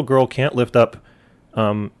poor little girl can't lift up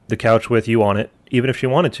the couch with you on it even if she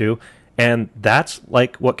wanted to, and that's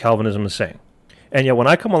like what Calvinism is saying. And yet when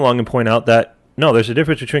I come along and point out that, no, there's a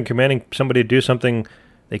difference between commanding somebody to do something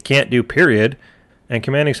they can't do, period, and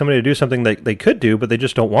commanding somebody to do something that they could do, but they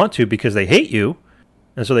just don't want to because they hate you,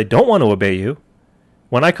 and so they don't want to obey you.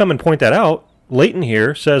 When I come and point that out, Leighton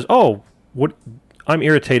here says, "Oh, what? I'm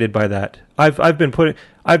irritated by that. I've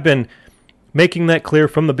been making that clear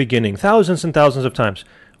from the beginning, thousands and thousands of times."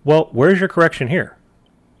 Well, where's your correction here?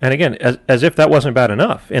 And again, as if that wasn't bad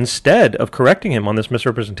enough, instead of correcting him on this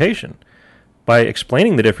misrepresentation by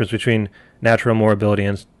explaining the difference between natural and moral ability,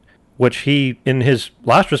 and which he, in his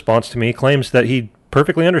last response to me, claims that he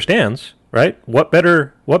perfectly understands, right? What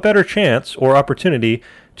better chance or opportunity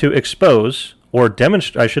to expose or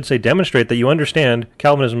demonstrate that you understand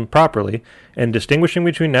Calvinism properly and distinguishing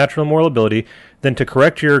between natural and moral ability than to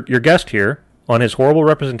correct your guest here on his horrible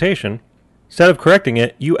representation. Instead of correcting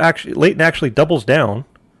it, Leighton actually doubles down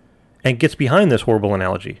and gets behind this horrible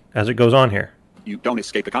analogy as it goes on here. You don't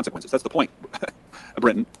escape the consequences. That's the point,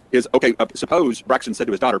 Brenton, is, okay, suppose Braxton said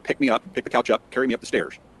to his daughter, pick the couch up, carry me up the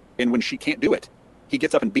stairs. And when she can't do it, he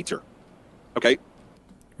gets up and beats her. Okay?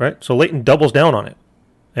 Right? So Leighton doubles down on it.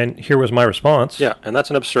 And here was my response. Yeah, and that's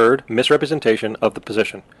an absurd misrepresentation of the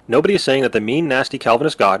position. Nobody is saying that the mean, nasty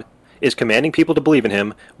Calvinist God is commanding people to believe in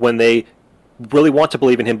him when they really want to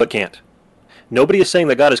believe in him but can't. Nobody is saying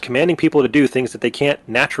that God is commanding people to do things that they can't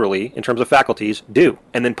naturally, in terms of faculties, do,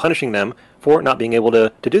 and then punishing them for not being able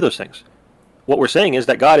to do those things. What we're saying is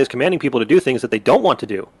that God is commanding people to do things that they don't want to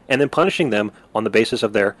do, and then punishing them on the basis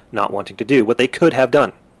of their not wanting to do what they could have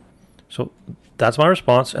done. So that's my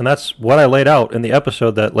response, and that's what I laid out in the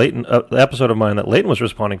episode that the episode of mine that Leighton was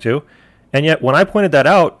responding to. And yet, when I pointed that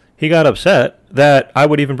out, he got upset that I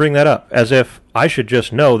would even bring that up, as if I should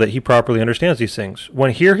just know that he properly understands these things.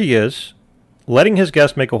 When here he is, letting his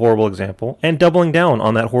guest make a horrible example and doubling down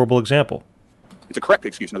on that horrible example. It's a correct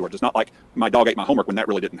excuse. In other words, it's not like my dog ate my homework when that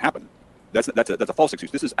really didn't happen. That's a false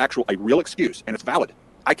excuse. This is a real excuse, and it's valid.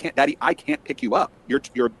 I can't, Daddy, I can't pick you up.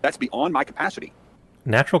 That's beyond my capacity.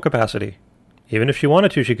 Natural capacity. Even if she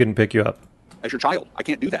wanted to, she couldn't pick you up. As your child, I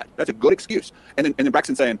can't do that. That's a good excuse. And then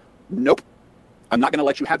Braxton saying, nope, I'm not going to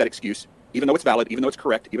let you have that excuse, even though it's valid, even though it's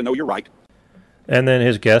correct, even though you're right. And then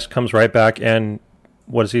his guest comes right back and,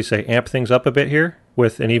 what does he say, amp things up a bit here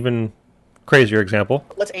with an even crazier example.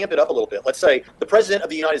 Let's amp it up a little bit. Let's say the President of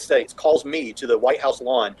the United States calls me to the White House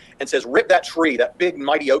lawn and says, rip that tree, that big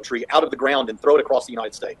mighty oak tree, out of the ground and throw it across the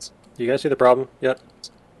United States. You guys see the problem yet?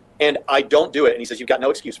 And I don't do it. And he says, you've got no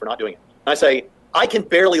excuse for not doing it. And I say, I can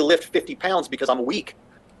barely lift 50 pounds because I'm weak.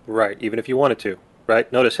 Right, even if you wanted to,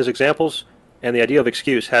 right? Notice his examples and the idea of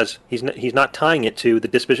excuse he's not tying it to the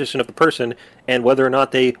disposition of the person and whether or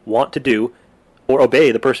not they want to do or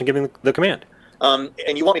obey the person giving the command.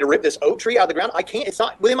 And you want me to rip this oak tree out of the ground? I can't. It's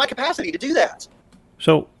not within my capacity to do that.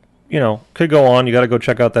 So, could go on. You got to go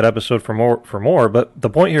check out that episode for more. But the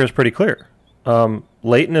point here is pretty clear.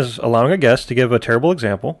 Leighton is allowing a guest to give a terrible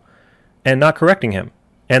example and not correcting him.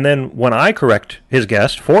 And then when I correct his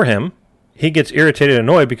guest for him, he gets irritated and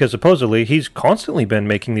annoyed because supposedly he's constantly been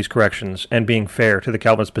making these corrections and being fair to the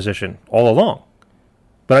Calvinist position all along.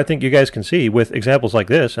 But I think you guys can see with examples like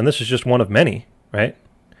this, and this is just one of many, right,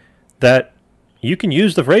 that you can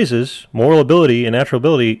use the phrases moral ability and natural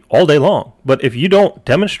ability all day long. But if you don't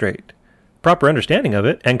demonstrate proper understanding of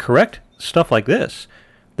it and correct stuff like this,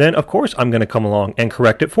 then of course I'm going to come along and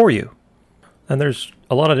correct it for you. And there's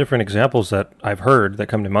a lot of different examples that I've heard that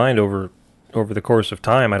come to mind over the course of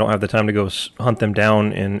time. I don't have the time to go hunt them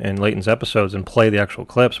down in Leighton's episodes and play the actual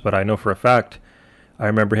clips, but I know for a fact, I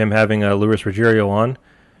remember him having Louis Ruggiero on,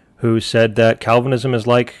 who said that Calvinism is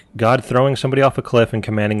like God throwing somebody off a cliff and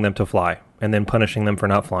commanding them to fly, and then punishing them for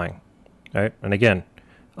not flying. Right? And again,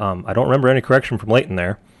 I don't remember any correction from Leighton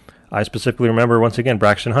there. I specifically remember, once again,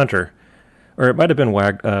 Braxton Hunter, or it might have been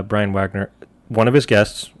Brian Wagner, one of his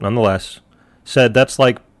guests, nonetheless, said that's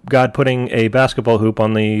like God putting a basketball hoop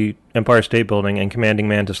on the Empire State Building and commanding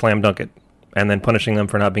man to slam dunk it, and then punishing them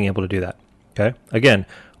for not being able to do that. Okay? Again,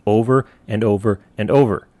 over and over and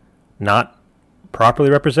over. Not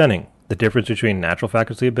properly representing the difference between natural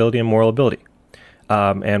faculty ability and moral ability.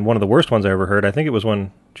 And one of the worst ones I ever heard, I think it was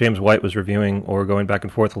when James White was reviewing or going back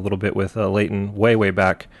and forth a little bit with Leighton way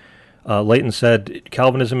back. Leighton said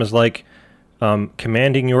Calvinism is like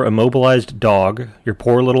commanding your immobilized dog, your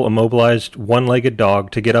poor little immobilized one-legged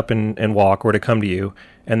dog, to get up and walk or to come to you,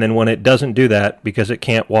 and then when it doesn't do that because it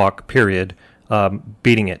can't walk, period,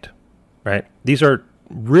 beating it, right? These are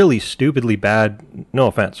really stupidly bad, no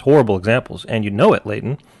offense, horrible examples, and you know it,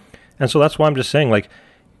 Leighton. And so that's why I'm just saying, like,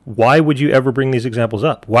 why would you ever bring these examples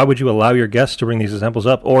up? Why would you allow your guests to bring these examples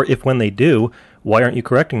up? Or if when they do, why aren't you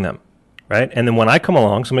correcting them, right? And then when I come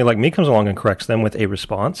along, somebody like me comes along and corrects them with a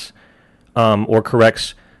response, or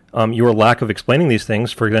corrects your lack of explaining these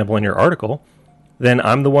things, for example, in your article, then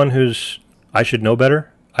I'm the one I should know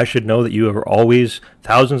better. I should know that you have always,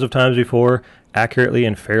 thousands of times before, accurately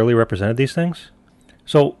and fairly represented these things.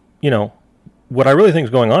 So, what I really think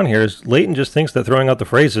is going on here is Leighton just thinks that throwing out the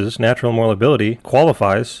phrases natural and moral ability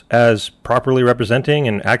qualifies as properly representing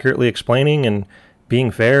and accurately explaining and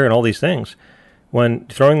being fair and all these things, when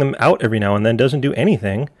throwing them out every now and then doesn't do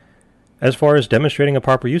anything as far as demonstrating a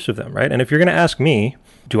proper use of them, right? And if you're going to ask me,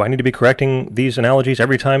 do I need to be correcting these analogies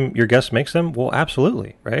every time your guest makes them? Well,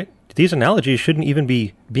 absolutely, right? These analogies shouldn't even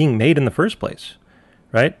be being made in the first place,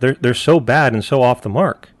 right? They're so bad and so off the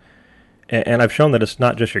mark. And I've shown that it's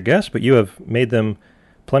not just your guests, but you have made them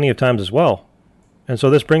plenty of times as well. And so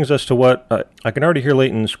this brings us to what I can already hear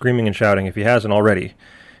Leighton screaming and shouting, if he hasn't already,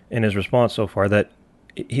 in his response so far, that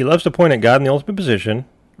he loves to point at God in the ultimate position,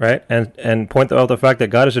 right? And point out the fact that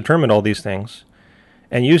God has determined all these things,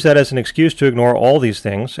 and use that as an excuse to ignore all these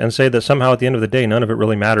things and say that somehow at the end of the day, none of it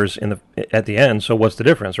really matters at the end. So what's the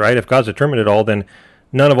difference, right? If God's determined it all, then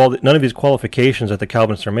none of these qualifications that the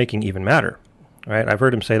Calvinists are making even matter. Right? I've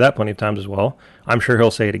heard him say that plenty of times as well. I'm sure he'll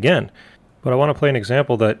say it again. But I want to play an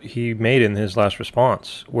example that he made in his last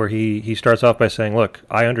response, where he starts off by saying, look,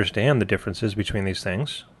 I understand the differences between these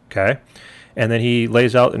things, okay? And then he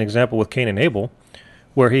lays out an example with Cain and Abel,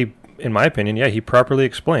 where he, in my opinion, he properly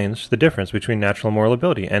explains the difference between natural and moral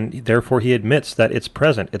ability, and therefore he admits that it's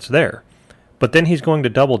present, it's there. But then he's going to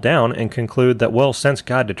double down and conclude that, well, since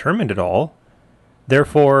God determined it all,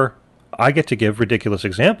 therefore I get to give ridiculous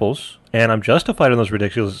examples, and I'm justified in those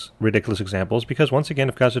ridiculous examples because, once again,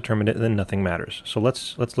 if God's determined it, then nothing matters. So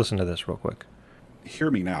let's listen to this real quick.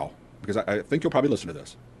 Hear me now, because I think you'll probably listen to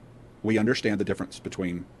this. We understand the difference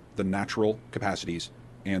between the natural capacities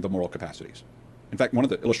and the moral capacities. In fact, one of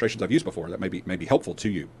the illustrations I've used before that may be helpful to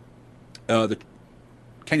you, the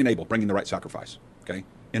Cain and Abel bringing the right sacrifice, okay,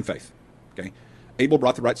 in faith, okay. Abel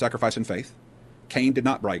brought the right sacrifice in faith. Cain did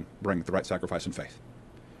not bring the right sacrifice in faith.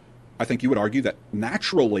 I think you would argue that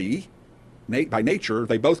naturally, by nature,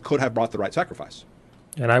 they both could have brought the right sacrifice.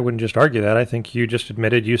 And I wouldn't just argue that. I think you just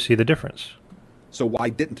admitted you see the difference. So why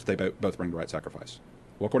didn't they both bring the right sacrifice?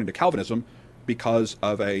 Well, according to Calvinism, because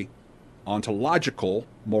of a ontological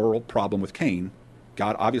moral problem with Cain,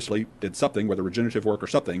 God obviously did something, whether regenerative work or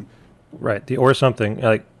something. Right, the or something,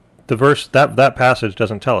 like the verse, that passage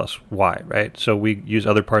doesn't tell us why, right? So we use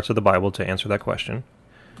other parts of the Bible to answer that question.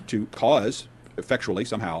 To cause, effectually,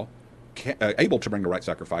 somehow, Abel to bring the right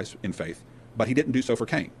sacrifice in faith, but he didn't do so for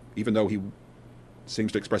Cain, even though he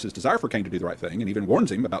seems to express his desire for Cain to do the right thing and even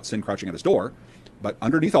warns him about sin crouching at his door. But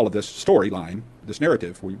underneath all of this storyline, this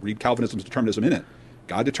narrative, we read Calvinism's determinism in it.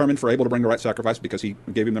 God determined for Abel to bring the right sacrifice because he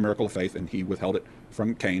gave him the miracle of faith, and he withheld it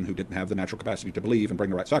from Cain, who didn't have the natural capacity to believe and bring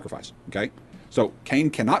the right sacrifice. Okay? So Cain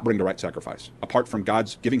cannot bring the right sacrifice apart from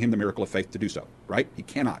God's giving him the miracle of faith to do so, right? He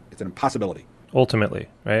cannot. It's an impossibility. Ultimately,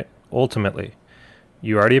 right? Ultimately.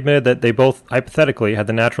 You already admitted that they both hypothetically had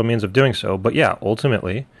the natural means of doing so, but yeah,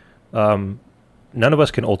 ultimately, none of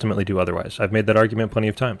us can ultimately do otherwise. I've made that argument plenty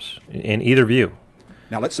of times in either view.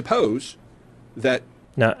 Now let's suppose that...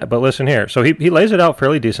 Now, but listen here. So he lays it out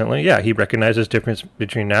fairly decently. Yeah, he recognizes difference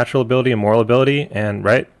between natural ability and moral ability, and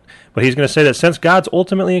right? But he's going to say that since God's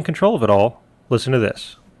ultimately in control of it all, listen to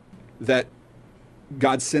this. That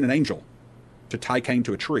God sent an angel to tie Cain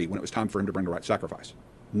to a tree when it was time for him to bring the right sacrifice.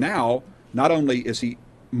 Now, not only is he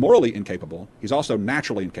morally incapable, he's also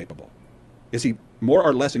naturally incapable. Is he more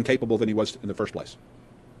or less incapable than he was in the first place?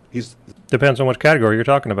 He's Depends on which category you're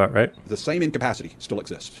talking about, right? The same incapacity still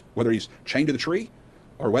exists, whether he's chained to the tree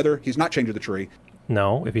or whether he's not chained to the tree.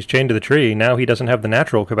 No, if he's chained to the tree, now he doesn't have the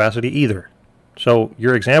natural capacity either. So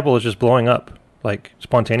your example is just blowing up, like,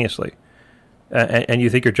 spontaneously. And you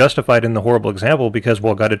think you're justified in the horrible example because,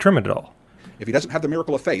 well, God determined it all. If he doesn't have the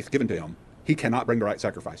miracle of faith given to him, he cannot bring the right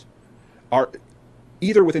sacrifice.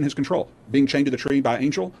 Either within his control, being chained to the tree by an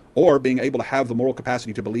angel, or being able to have the moral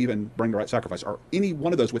capacity to believe and bring the right sacrifice. Are any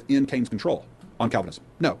one of those within Cain's control on Calvinism?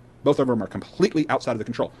 No. Both of them are completely outside of the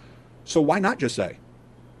control. So why not just say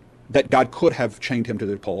that God could have chained him to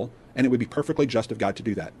the pole, and it would be perfectly just of God to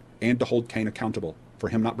do that, and to hold Cain accountable for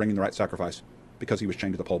him not bringing the right sacrifice because he was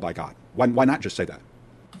chained to the pole by God? Why not just say that?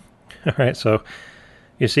 All right, so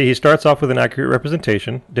you see, he starts off with an accurate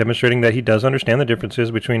representation, demonstrating that he does understand the differences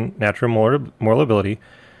between natural and moral ability.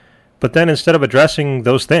 But then instead of addressing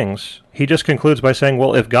those things, he just concludes by saying,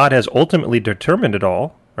 well, if God has ultimately determined it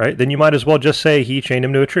all, right, then you might as well just say he chained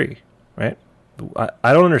him to a tree, right?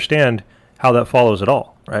 I don't understand how that follows at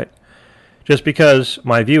all, right? Just because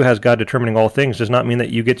my view has God determining all things does not mean that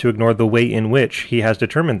you get to ignore the way in which he has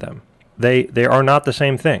determined them. They are not the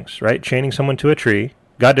same things, right? Chaining someone to a tree,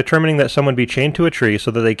 God determining that someone be chained to a tree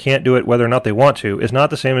so that they can't do it whether or not they want to is not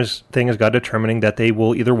the same thing as God determining that they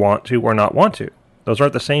will either want to or not want to. Those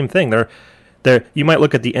aren't the same thing. You might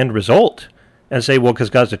look at the end result and say, well, because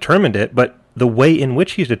God's determined it, but the way in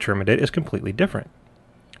which he's determined it is completely different.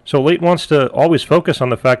 So Leighton wants to always focus on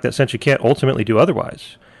the fact that since you can't ultimately do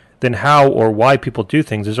otherwise, then how or why people do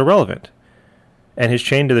things is irrelevant. And his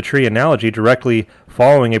chain to the tree analogy directly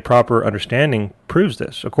following a proper understanding proves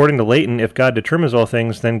this. According to Leighton, if God determines all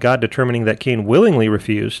things, then God determining that Cain willingly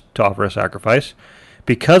refused to offer a sacrifice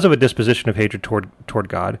because of a disposition of hatred toward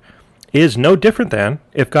God is no different than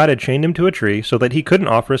if God had chained him to a tree so that he couldn't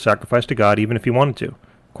offer a sacrifice to God even if he wanted to.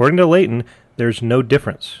 According to Leighton, there's no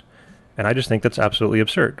difference. And I just think that's absolutely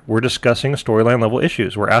absurd. We're discussing storyline level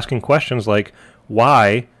issues. We're asking questions like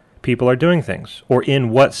why people are doing things, or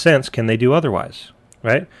in what sense can they do otherwise,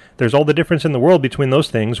 right? There's all the difference in the world between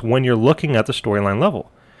those things when you're looking at the storyline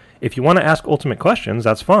level. If you want to ask ultimate questions,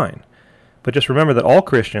 that's fine. But just remember that all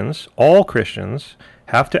Christians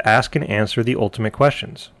have to ask and answer the ultimate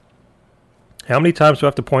questions. How many times do I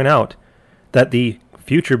have to point out that the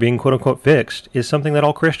future being quote-unquote fixed is something that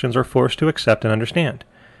all Christians are forced to accept and understand?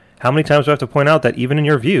 How many times do I have to point out that even in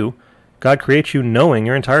your view, God creates you knowing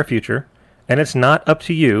your entire future, and it's not up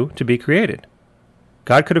to you to be created?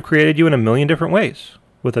 God could have created you in a million different ways,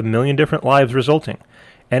 with a million different lives resulting.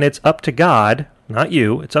 And it's up to God, not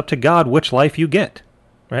you, it's up to God which life you get,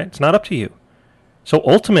 right? It's not up to you. So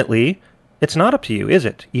ultimately, it's not up to you, is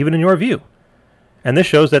it? Even in your view. And this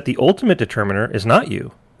shows that the ultimate determiner is not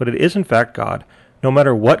you, but it is in fact God, no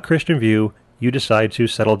matter what Christian view you decide to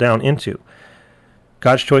settle down into.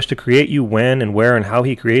 God's choice to create you when and where and how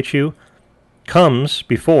he creates you comes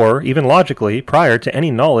before, even logically, prior to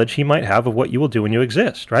any knowledge he might have of what you will do when you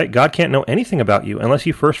exist, right? God can't know anything about you unless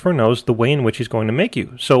he first foreknows the way in which he's going to make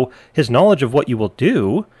you. So his knowledge of what you will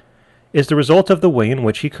do is the result of the way in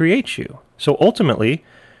which he creates you. So ultimately,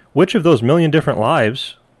 which of those million different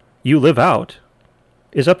lives you live out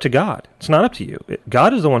is up to God. It's not up to you.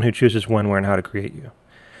 God is the one who chooses when, where, and how to create you.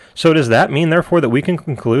 So does that mean, therefore, that we can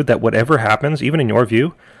conclude that whatever happens, even in your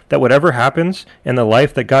view, that whatever happens in the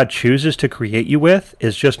life that God chooses to create you with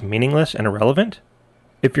is just meaningless and irrelevant?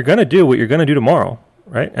 If you're going to do what you're going to do tomorrow,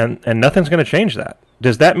 right, and nothing's going to change that,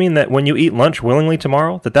 does that mean that when you eat lunch willingly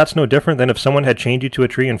tomorrow, that that's no different than if someone had chained you to a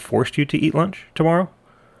tree and forced you to eat lunch tomorrow?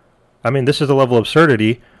 I mean, this is the level of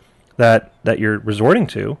absurdity that you're resorting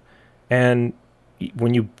to, and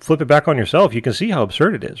when you flip it back on yourself, you can see how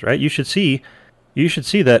absurd it is, right? You should see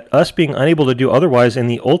that us being unable to do otherwise in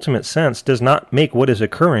the ultimate sense does not make what is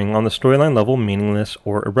occurring on the storyline level meaningless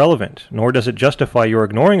or irrelevant, nor does it justify your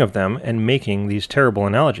ignoring of them and making these terrible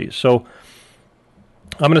analogies. So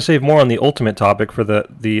I'm going to save more on the ultimate topic for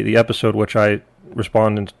the episode which I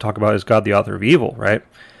respond and talk about is God the author of evil, right?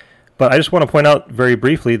 But I just want to point out very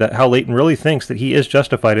briefly that how Leighton really thinks that he is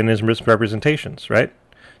justified in his misrepresentations, right?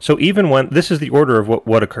 So even when, this is the order of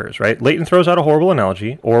what occurs, right? Leighton throws out a horrible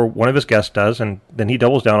analogy, or one of his guests does, and then he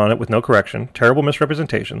doubles down on it with no correction. Terrible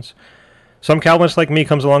misrepresentations. Some Calvinist like me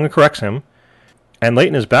comes along and corrects him, and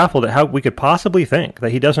Leighton is baffled at how we could possibly think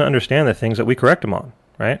that he doesn't understand the things that we correct him on,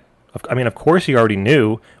 right? I mean, of course he already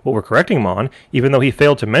knew what we're correcting him on, even though he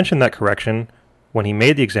failed to mention that correction when he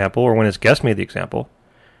made the example or when his guest made the example.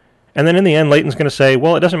 And then in the end, Leighton's going to say,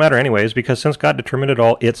 well, it doesn't matter anyways, because since God determined it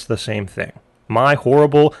all, it's the same thing. My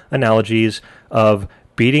horrible analogies of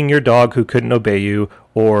beating your dog who couldn't obey you,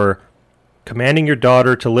 or commanding your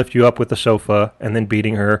daughter to lift you up with the sofa and then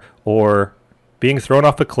beating her, or being thrown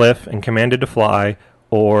off a cliff and commanded to fly,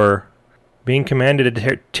 or being commanded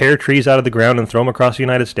to tear trees out of the ground and throw them across the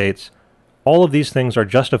United States, all of these things are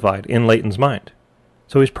justified in Leighton's mind.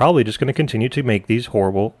 So he's probably just going to continue to make these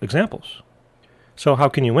horrible examples. So how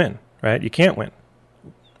can you win, right? You can't win,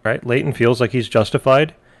 right? Leighton feels like he's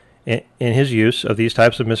justified in his use of these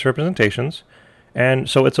types of misrepresentations, and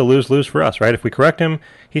so it's a lose-lose for us, right? If we correct him,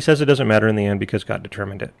 he says it doesn't matter in the end because God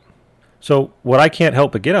determined it. So what I can't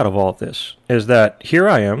help but get out of all of this is that here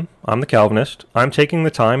I am, I'm the Calvinist, I'm taking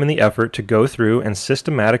the time and the effort to go through and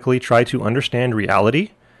systematically try to understand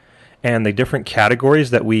reality and the different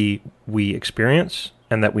categories that we experience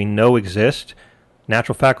and that we know exist: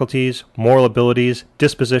 natural faculties, moral abilities,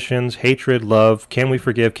 dispositions, hatred, love, can we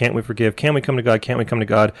forgive, can't we forgive, can we come to God, can't we come to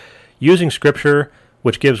God, using Scripture,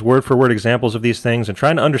 which gives word-for-word examples of these things, and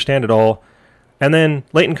trying to understand it all. And then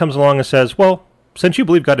Leighton comes along and says, well, since you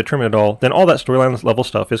believe God determined it all, then all that storyline level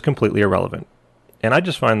stuff is completely irrelevant. And I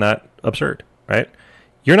just find that absurd, right?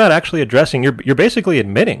 You're not actually addressing, you're basically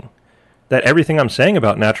admitting that everything I'm saying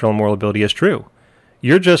about natural and moral ability is true.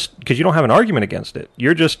 You're just, because you don't have an argument against it,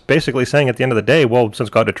 you're just basically saying at the end of the day, well, since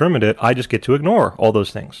God determined it, I just get to ignore all those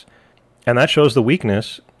things. And that shows the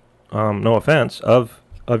weakness, no offense, of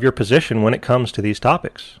your position when it comes to these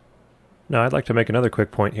topics. Now, I'd like to make another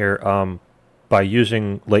quick point here. By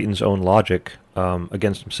using Leighton's own logic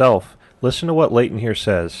against himself, listen to what Leighton here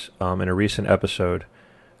says in a recent episode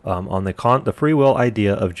on the free will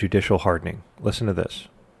idea of judicial hardening. Listen to this.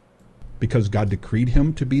 Because God decreed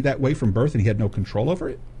him to be that way from birth and he had no control over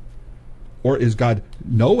it? Or is God,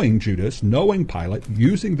 knowing Judas, knowing Pilate,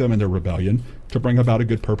 using them in their rebellion to bring about a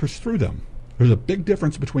good purpose through them? There's a big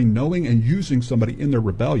difference between knowing and using somebody in their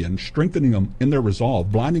rebellion, strengthening them in their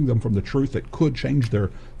resolve, blinding them from the truth that could change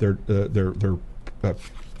their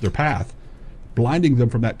path, blinding them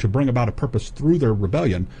from that to bring about a purpose through their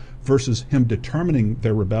rebellion, versus him determining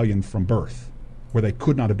their rebellion from birth, where they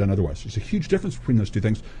could not have done otherwise. There's a huge difference between those two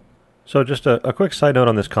things. So just a quick side note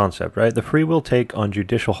on this concept, right? The free will take on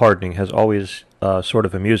judicial hardening has always sort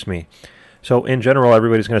of amused me. So in general,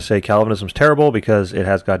 everybody's going to say Calvinism's terrible because it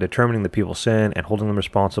has God determining that people sin and holding them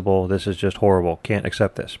responsible. This is just horrible. Can't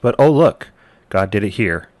accept this. But oh, look, God did it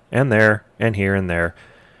here and there and here and there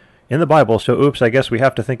in the Bible. So oops, I guess we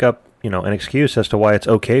have to think up, an excuse as to why it's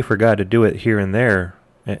okay for God to do it here and there,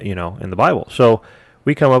 in the Bible. So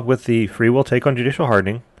we come up with the free will take on judicial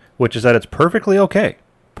hardening, which is that it's perfectly okay,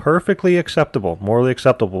 perfectly acceptable, morally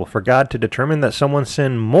acceptable for God to determine that someone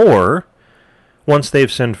sinned more once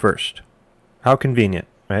they've sinned first. How convenient,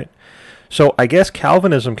 right? So I guess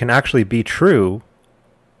Calvinism can actually be true,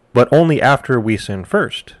 but only after we sin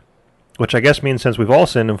first, which I guess means since we've all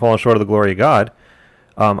sinned and fallen short of the glory of God,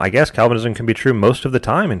 I guess Calvinism can be true most of the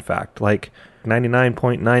time, in fact, like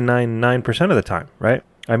 99.999% of the time, right?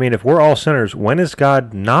 I mean, if we're all sinners, when is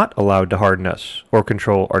God not allowed to harden us or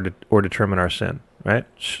control or determine our sin, right?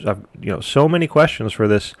 So many questions for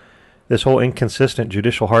this whole inconsistent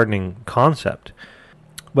judicial hardening concept.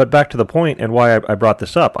 But back to the point and why I brought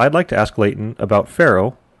this up, I'd like to ask Leighton about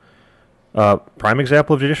Pharaoh, Prime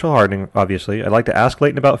example of judicial hardening, obviously. I'd like to ask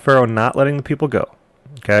Leighton about Pharaoh not letting the people go.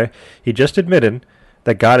 Okay? He just admitted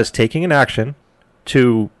that God is taking an action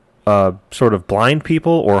to sort of blind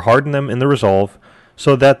people or harden them in the resolve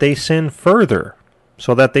so that they sin further,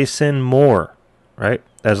 so that they sin more, right?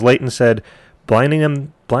 As Leighton said, blinding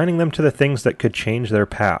them to the things that could change their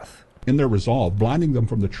path. In their resolve, blinding them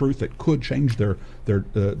from the truth that could change their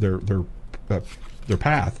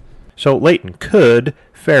path. So Leighton, could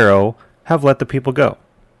Pharaoh have let the people go?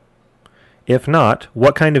 If not,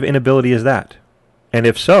 what kind of inability is that? And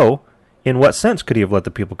if so, in what sense could he have let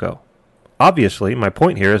the people go? Obviously, my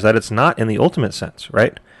point here is that it's not in the ultimate sense,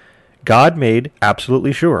 right? God made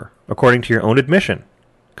absolutely sure, according to your own admission.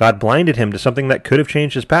 God blinded him to something that could have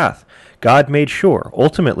changed his path. God made sure,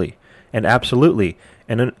 ultimately, and absolutely,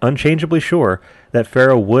 and unchangeably sure, that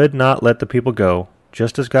Pharaoh would not let the people go,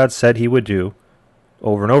 just as God said he would do,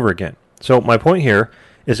 over and over again. So my point here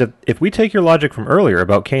is that if we take your logic from earlier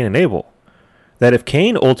about Cain and Abel, that if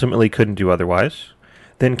Cain ultimately couldn't do otherwise,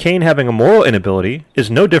 then Cain having a moral inability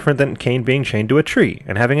is no different than Cain being chained to a tree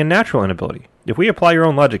and having a natural inability. If we apply your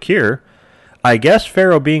own logic here, I guess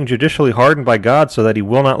Pharaoh being judicially hardened by God so that he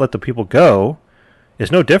will not let the people go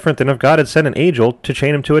is no different than if God had sent an angel to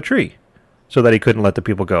chain him to a tree so that he couldn't let the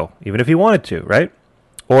people go, even if he wanted to, right?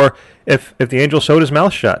 Or if the angel sewed his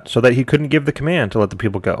mouth shut so that he couldn't give the command to let the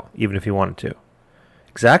people go, even if he wanted to.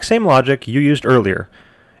 Exact same logic you used earlier,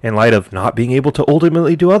 in light of not being able to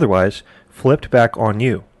ultimately do otherwise, flipped back on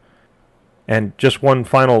you. And just one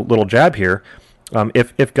final little jab here.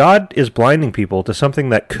 If God is blinding people to something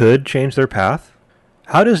that could change their path,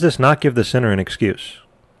 how does this not give the sinner an excuse?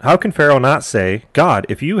 How can Pharaoh not say, God,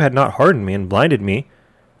 if you had not hardened me and blinded me,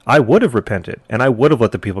 I would have repented, and I would have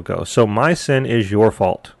let the people go, so my sin is your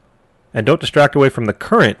fault. And don't distract away from the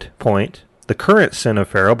current point, the current sin of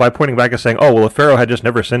Pharaoh, by pointing back and saying, oh, well, if Pharaoh had just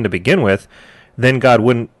never sinned to begin with, then God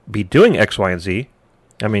wouldn't be doing X, Y, and Z.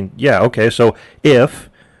 I mean, yeah, okay, so if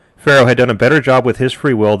Pharaoh had done a better job with his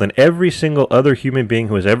free will than every single other human being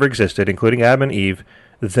who has ever existed, including Adam and Eve,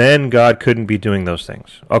 then God couldn't be doing those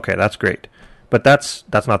things. Okay, that's great. But that's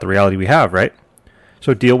not the reality we have, right?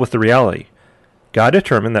 So deal with the reality. God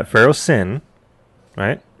determined that Pharaoh's sin,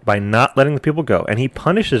 right, by not letting the people go, and he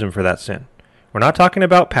punishes him for that sin. We're not talking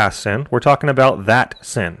about past sin. We're talking about that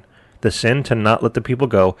sin. The sin to not let the people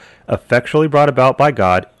go, effectually brought about by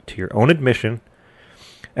God, to your own admission.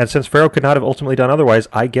 And since Pharaoh could not have ultimately done otherwise,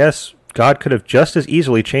 I guess God could have just as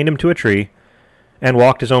easily chained him to a tree and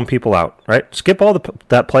walked his own people out, right? Skip all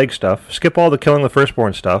that plague stuff. Skip all the killing the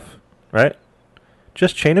firstborn stuff, right?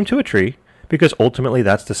 Just chain him to a tree, because ultimately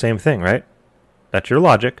that's the same thing, right? That's your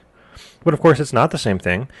logic. But of course it's not the same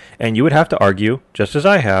thing, and you would have to argue, just as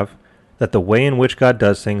I have, that the way in which God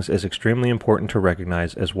does things is extremely important to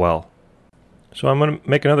recognize as well. So I'm going to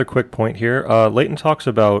make another quick point here. Leighton talks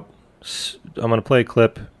about, I'm going to play a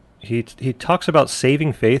clip. He talks about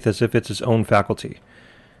saving faith as if it's his own faculty.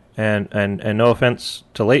 And no offense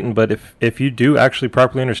to Leighton, but if you do actually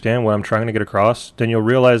properly understand what I'm trying to get across, then you'll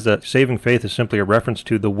realize that saving faith is simply a reference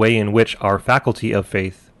to the way in which our faculty of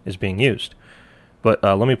faith is being used. But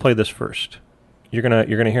let me play this first. You're gonna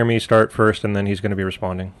hear me start first, and then he's going to be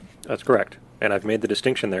responding. That's correct. And I've made the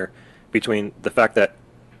distinction there between the fact that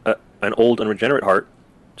an old unregenerate heart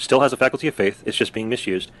still has a faculty of faith, it's just being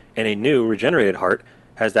misused, and a new regenerated heart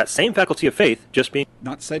has that same faculty of faith, just being...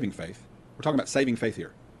 Not saving faith. We're talking about saving faith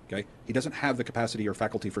here. Okay? He doesn't have the capacity or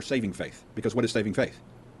faculty for saving faith, because what is saving faith?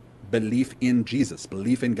 Belief in Jesus,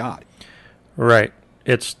 belief in God. Right.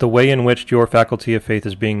 It's the way in which your faculty of faith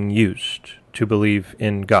is being used to believe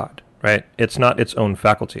in God, right? It's not its own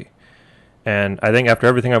faculty. And I think after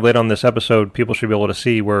everything I've laid on this episode, people should be able to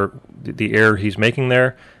see where the error he's making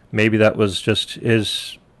there, maybe that was just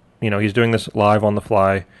his, he's doing this live on the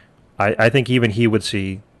fly. I think even he would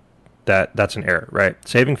see that that's an error, right?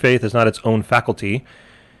 Saving faith is not its own faculty.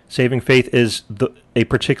 Saving faith is a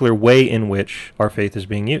particular way in which our faith is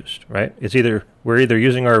being used, right? We're either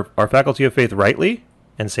using our faculty of faith rightly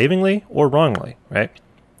and savingly or wrongly, right?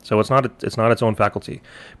 So it's not its own faculty.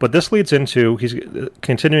 But this leads into, he's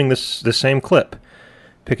continuing this same clip,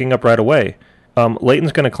 picking up right away.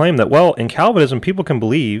 Leighton's going to claim that, well, in Calvinism, people can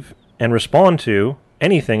believe and respond to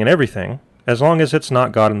anything and everything as long as it's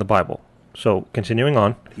not God in the Bible. So continuing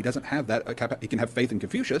on. He doesn't have that. He can have faith in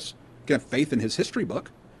Confucius. He can have faith in his history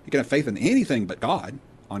book. He can have faith in anything but God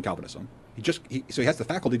on Calvinism. So he has the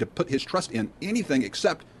faculty to put his trust in anything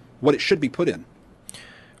except what it should be put in.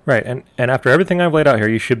 Right, and after everything I've laid out here,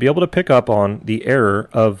 you should be able to pick up on the error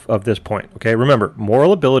of this point. Okay, remember,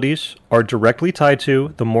 moral abilities are directly tied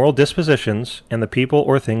to the moral dispositions and the people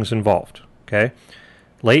or things involved. Okay,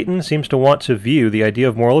 Leighton seems to want to view the idea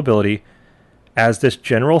of moral ability as this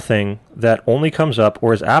general thing that only comes up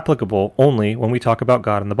or is applicable only when we talk about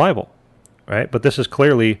God in the Bible, right? But this is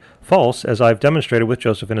clearly false, as I've demonstrated with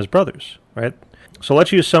Joseph and his brothers, right? So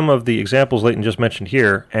let's use some of the examples Leighton just mentioned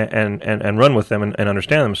here and run with them and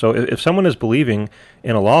understand them. So if someone is believing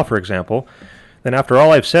in a law, for example, then after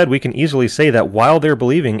all I've said, we can easily say that while they're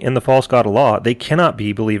believing in the false god of law, they cannot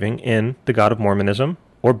be believing in the God of Mormonism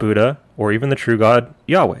or Buddha or even the true God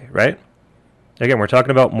Yahweh, right? Again, we're talking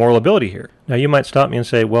about moral ability here. Now, you might stop me and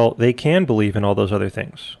say, well, they can believe in all those other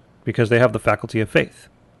things because they have the faculty of faith,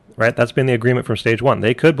 right? That's been the agreement from stage one.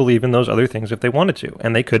 They could believe in those other things if they wanted to,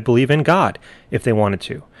 and they could believe in God if they wanted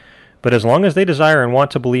to. But as long as they desire and want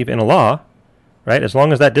to believe in a law, right, as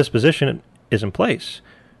long as that disposition is in place,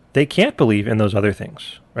 they can't believe in those other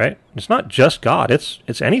things, right? It's not just God.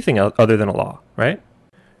 It's anything other than a law, right?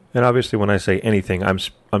 And obviously when I say anything,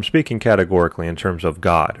 I'm speaking categorically in terms of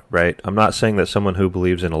God, right? I'm not saying that someone who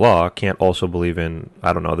believes in a law can't also believe in,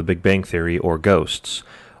 I don't know, the Big Bang Theory or ghosts.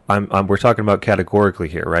 We're talking about categorically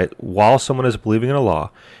here, right? While someone is believing in a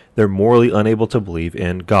law, they're morally unable to believe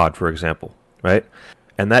in God, for example, right?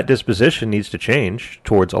 And that disposition needs to change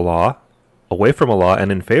towards a law, away from a law,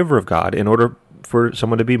 and in favor of God in order for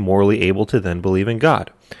someone to be morally able to then believe in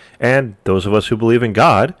God. And those of us who believe in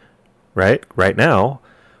God, right now,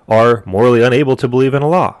 are morally unable to believe in a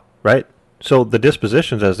law, right? So the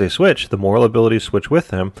dispositions, as they switch, the moral abilities switch with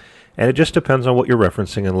them, and it just depends on what you're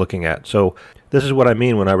referencing and looking at. So this is what I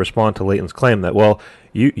mean when I respond to Leighton's claim that, well,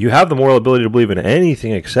 you have the moral ability to believe in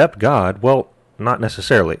anything except God. Well, not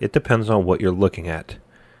necessarily. It depends on what you're looking at.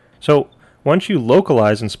 So once you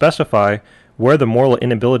localize and specify where the moral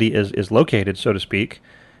inability is located, so to speak,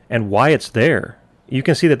 and why it's there, you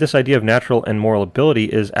can see that this idea of natural and moral ability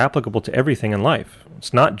is applicable to everything in life.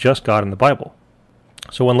 It's not just God in the Bible.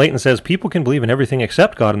 So when Leighton says people can believe in everything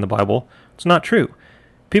except God in the Bible, it's not true.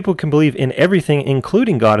 People can believe in everything,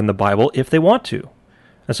 including God in the Bible, if they want to.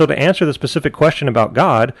 And so to answer the specific question about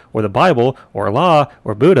God, or the Bible, or Allah,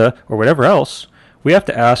 or Buddha, or whatever else, we have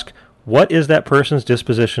to ask, what is that person's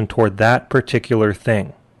disposition toward that particular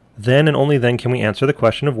thing? Then and only then can we answer the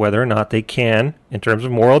question of whether or not they can, in terms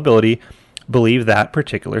of moral ability, believe that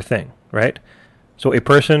particular thing, right? So a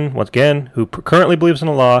person, once again, who currently believes in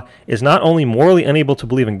Allah is not only morally unable to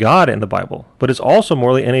believe in God in the Bible, but is also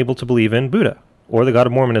morally unable to believe in Buddha or the God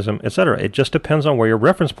of Mormonism, etc. It just depends on where your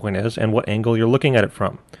reference point is and what angle you're looking at it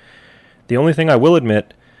from. The only thing I will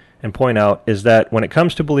admit and point out is that when it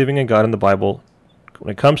comes to believing in God in the Bible,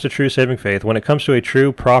 when it comes to true saving faith, when it comes to a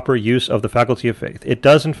true, proper use of the faculty of faith, it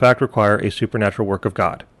does in fact require a supernatural work of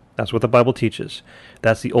God. That's what the Bible teaches.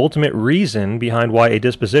 That's the ultimate reason behind why a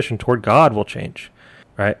disposition toward God will change,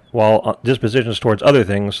 right? While dispositions towards other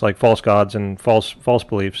things like false gods and false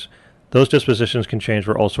beliefs, those dispositions can change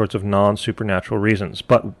for all sorts of non-supernatural reasons.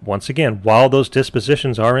 But once again, while those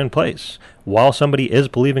dispositions are in place, while somebody is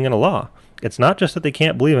believing in a law, it's not just that they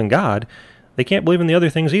can't believe in God, they can't believe in the other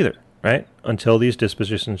things either, right? Until these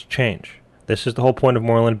dispositions change. This is the whole point of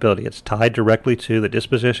moral inability. It's tied directly to the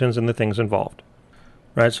dispositions and the things involved.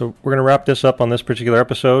 Right, so we're going to wrap this up on this particular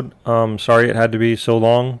episode. Sorry it had to be so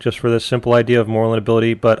long just for this simple idea of moral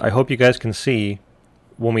inability, but I hope you guys can see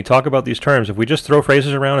when we talk about these terms, if we just throw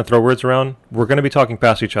phrases around and throw words around, we're going to be talking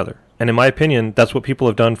past each other. And in my opinion, that's what people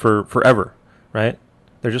have done for forever, right?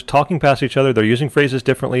 They're just talking past each other. They're using phrases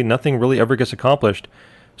differently. Nothing really ever gets accomplished.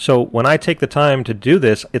 So when I take the time to do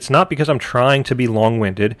this, it's not because I'm trying to be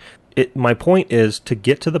long-winded. My point is to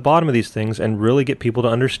get to the bottom of these things and really get people to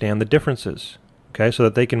understand the differences. Okay, so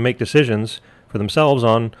that they can make decisions for themselves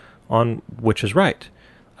on which is right.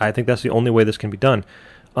 I think that's the only way this can be done.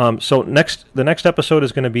 So the next episode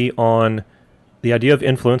is going to be on the idea of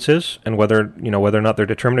influences and whether or not they're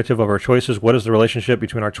determinative of our choices. What is the relationship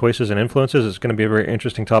between our choices and influences? It's going to be a very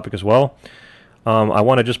interesting topic as well. I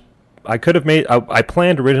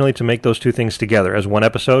planned originally to make those two things together as one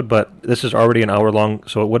episode, but this is already an hour long,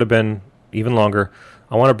 so it would have been even longer.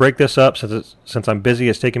 I want to break this up since I'm busy.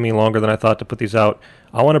 It's taking me longer than I thought to put these out.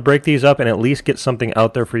 I want to break these up and at least get something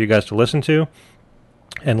out there for you guys to listen to.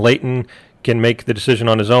 And Leighton can make the decision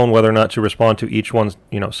on his own whether or not to respond to each one,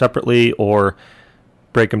 separately or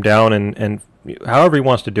break them down and however he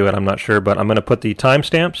wants to do it. I'm not sure, but I'm going to put the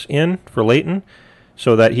timestamps in for Leighton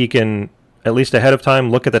so that he can at least ahead of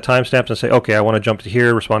time look at the timestamps and say, okay, I want to jump to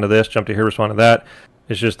here, respond to this, jump to here, respond to that.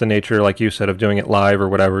 It's just the nature, like you said, of doing it live or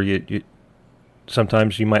whatever.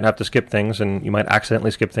 Sometimes you might have to skip things, and you might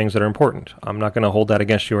accidentally skip things that are important. I'm not going to hold that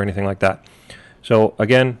against you or anything like that. So,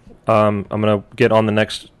 again, I'm going to get on the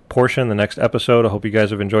next portion, the next episode. I hope you guys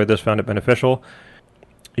have enjoyed this, found it beneficial.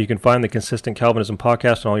 You can find the Consistent Calvinism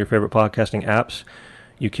podcast on all your favorite podcasting apps.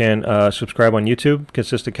 You can subscribe on YouTube,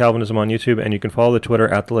 Consistent Calvinism on YouTube, and you can follow the Twitter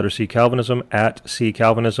at the letter C Calvinism, at C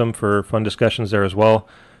Calvinism, for fun discussions there as well.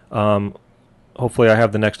 Hopefully I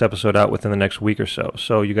have the next episode out within the next week or so.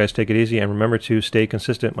 So you guys take it easy, and remember to stay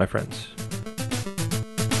consistent, my friends.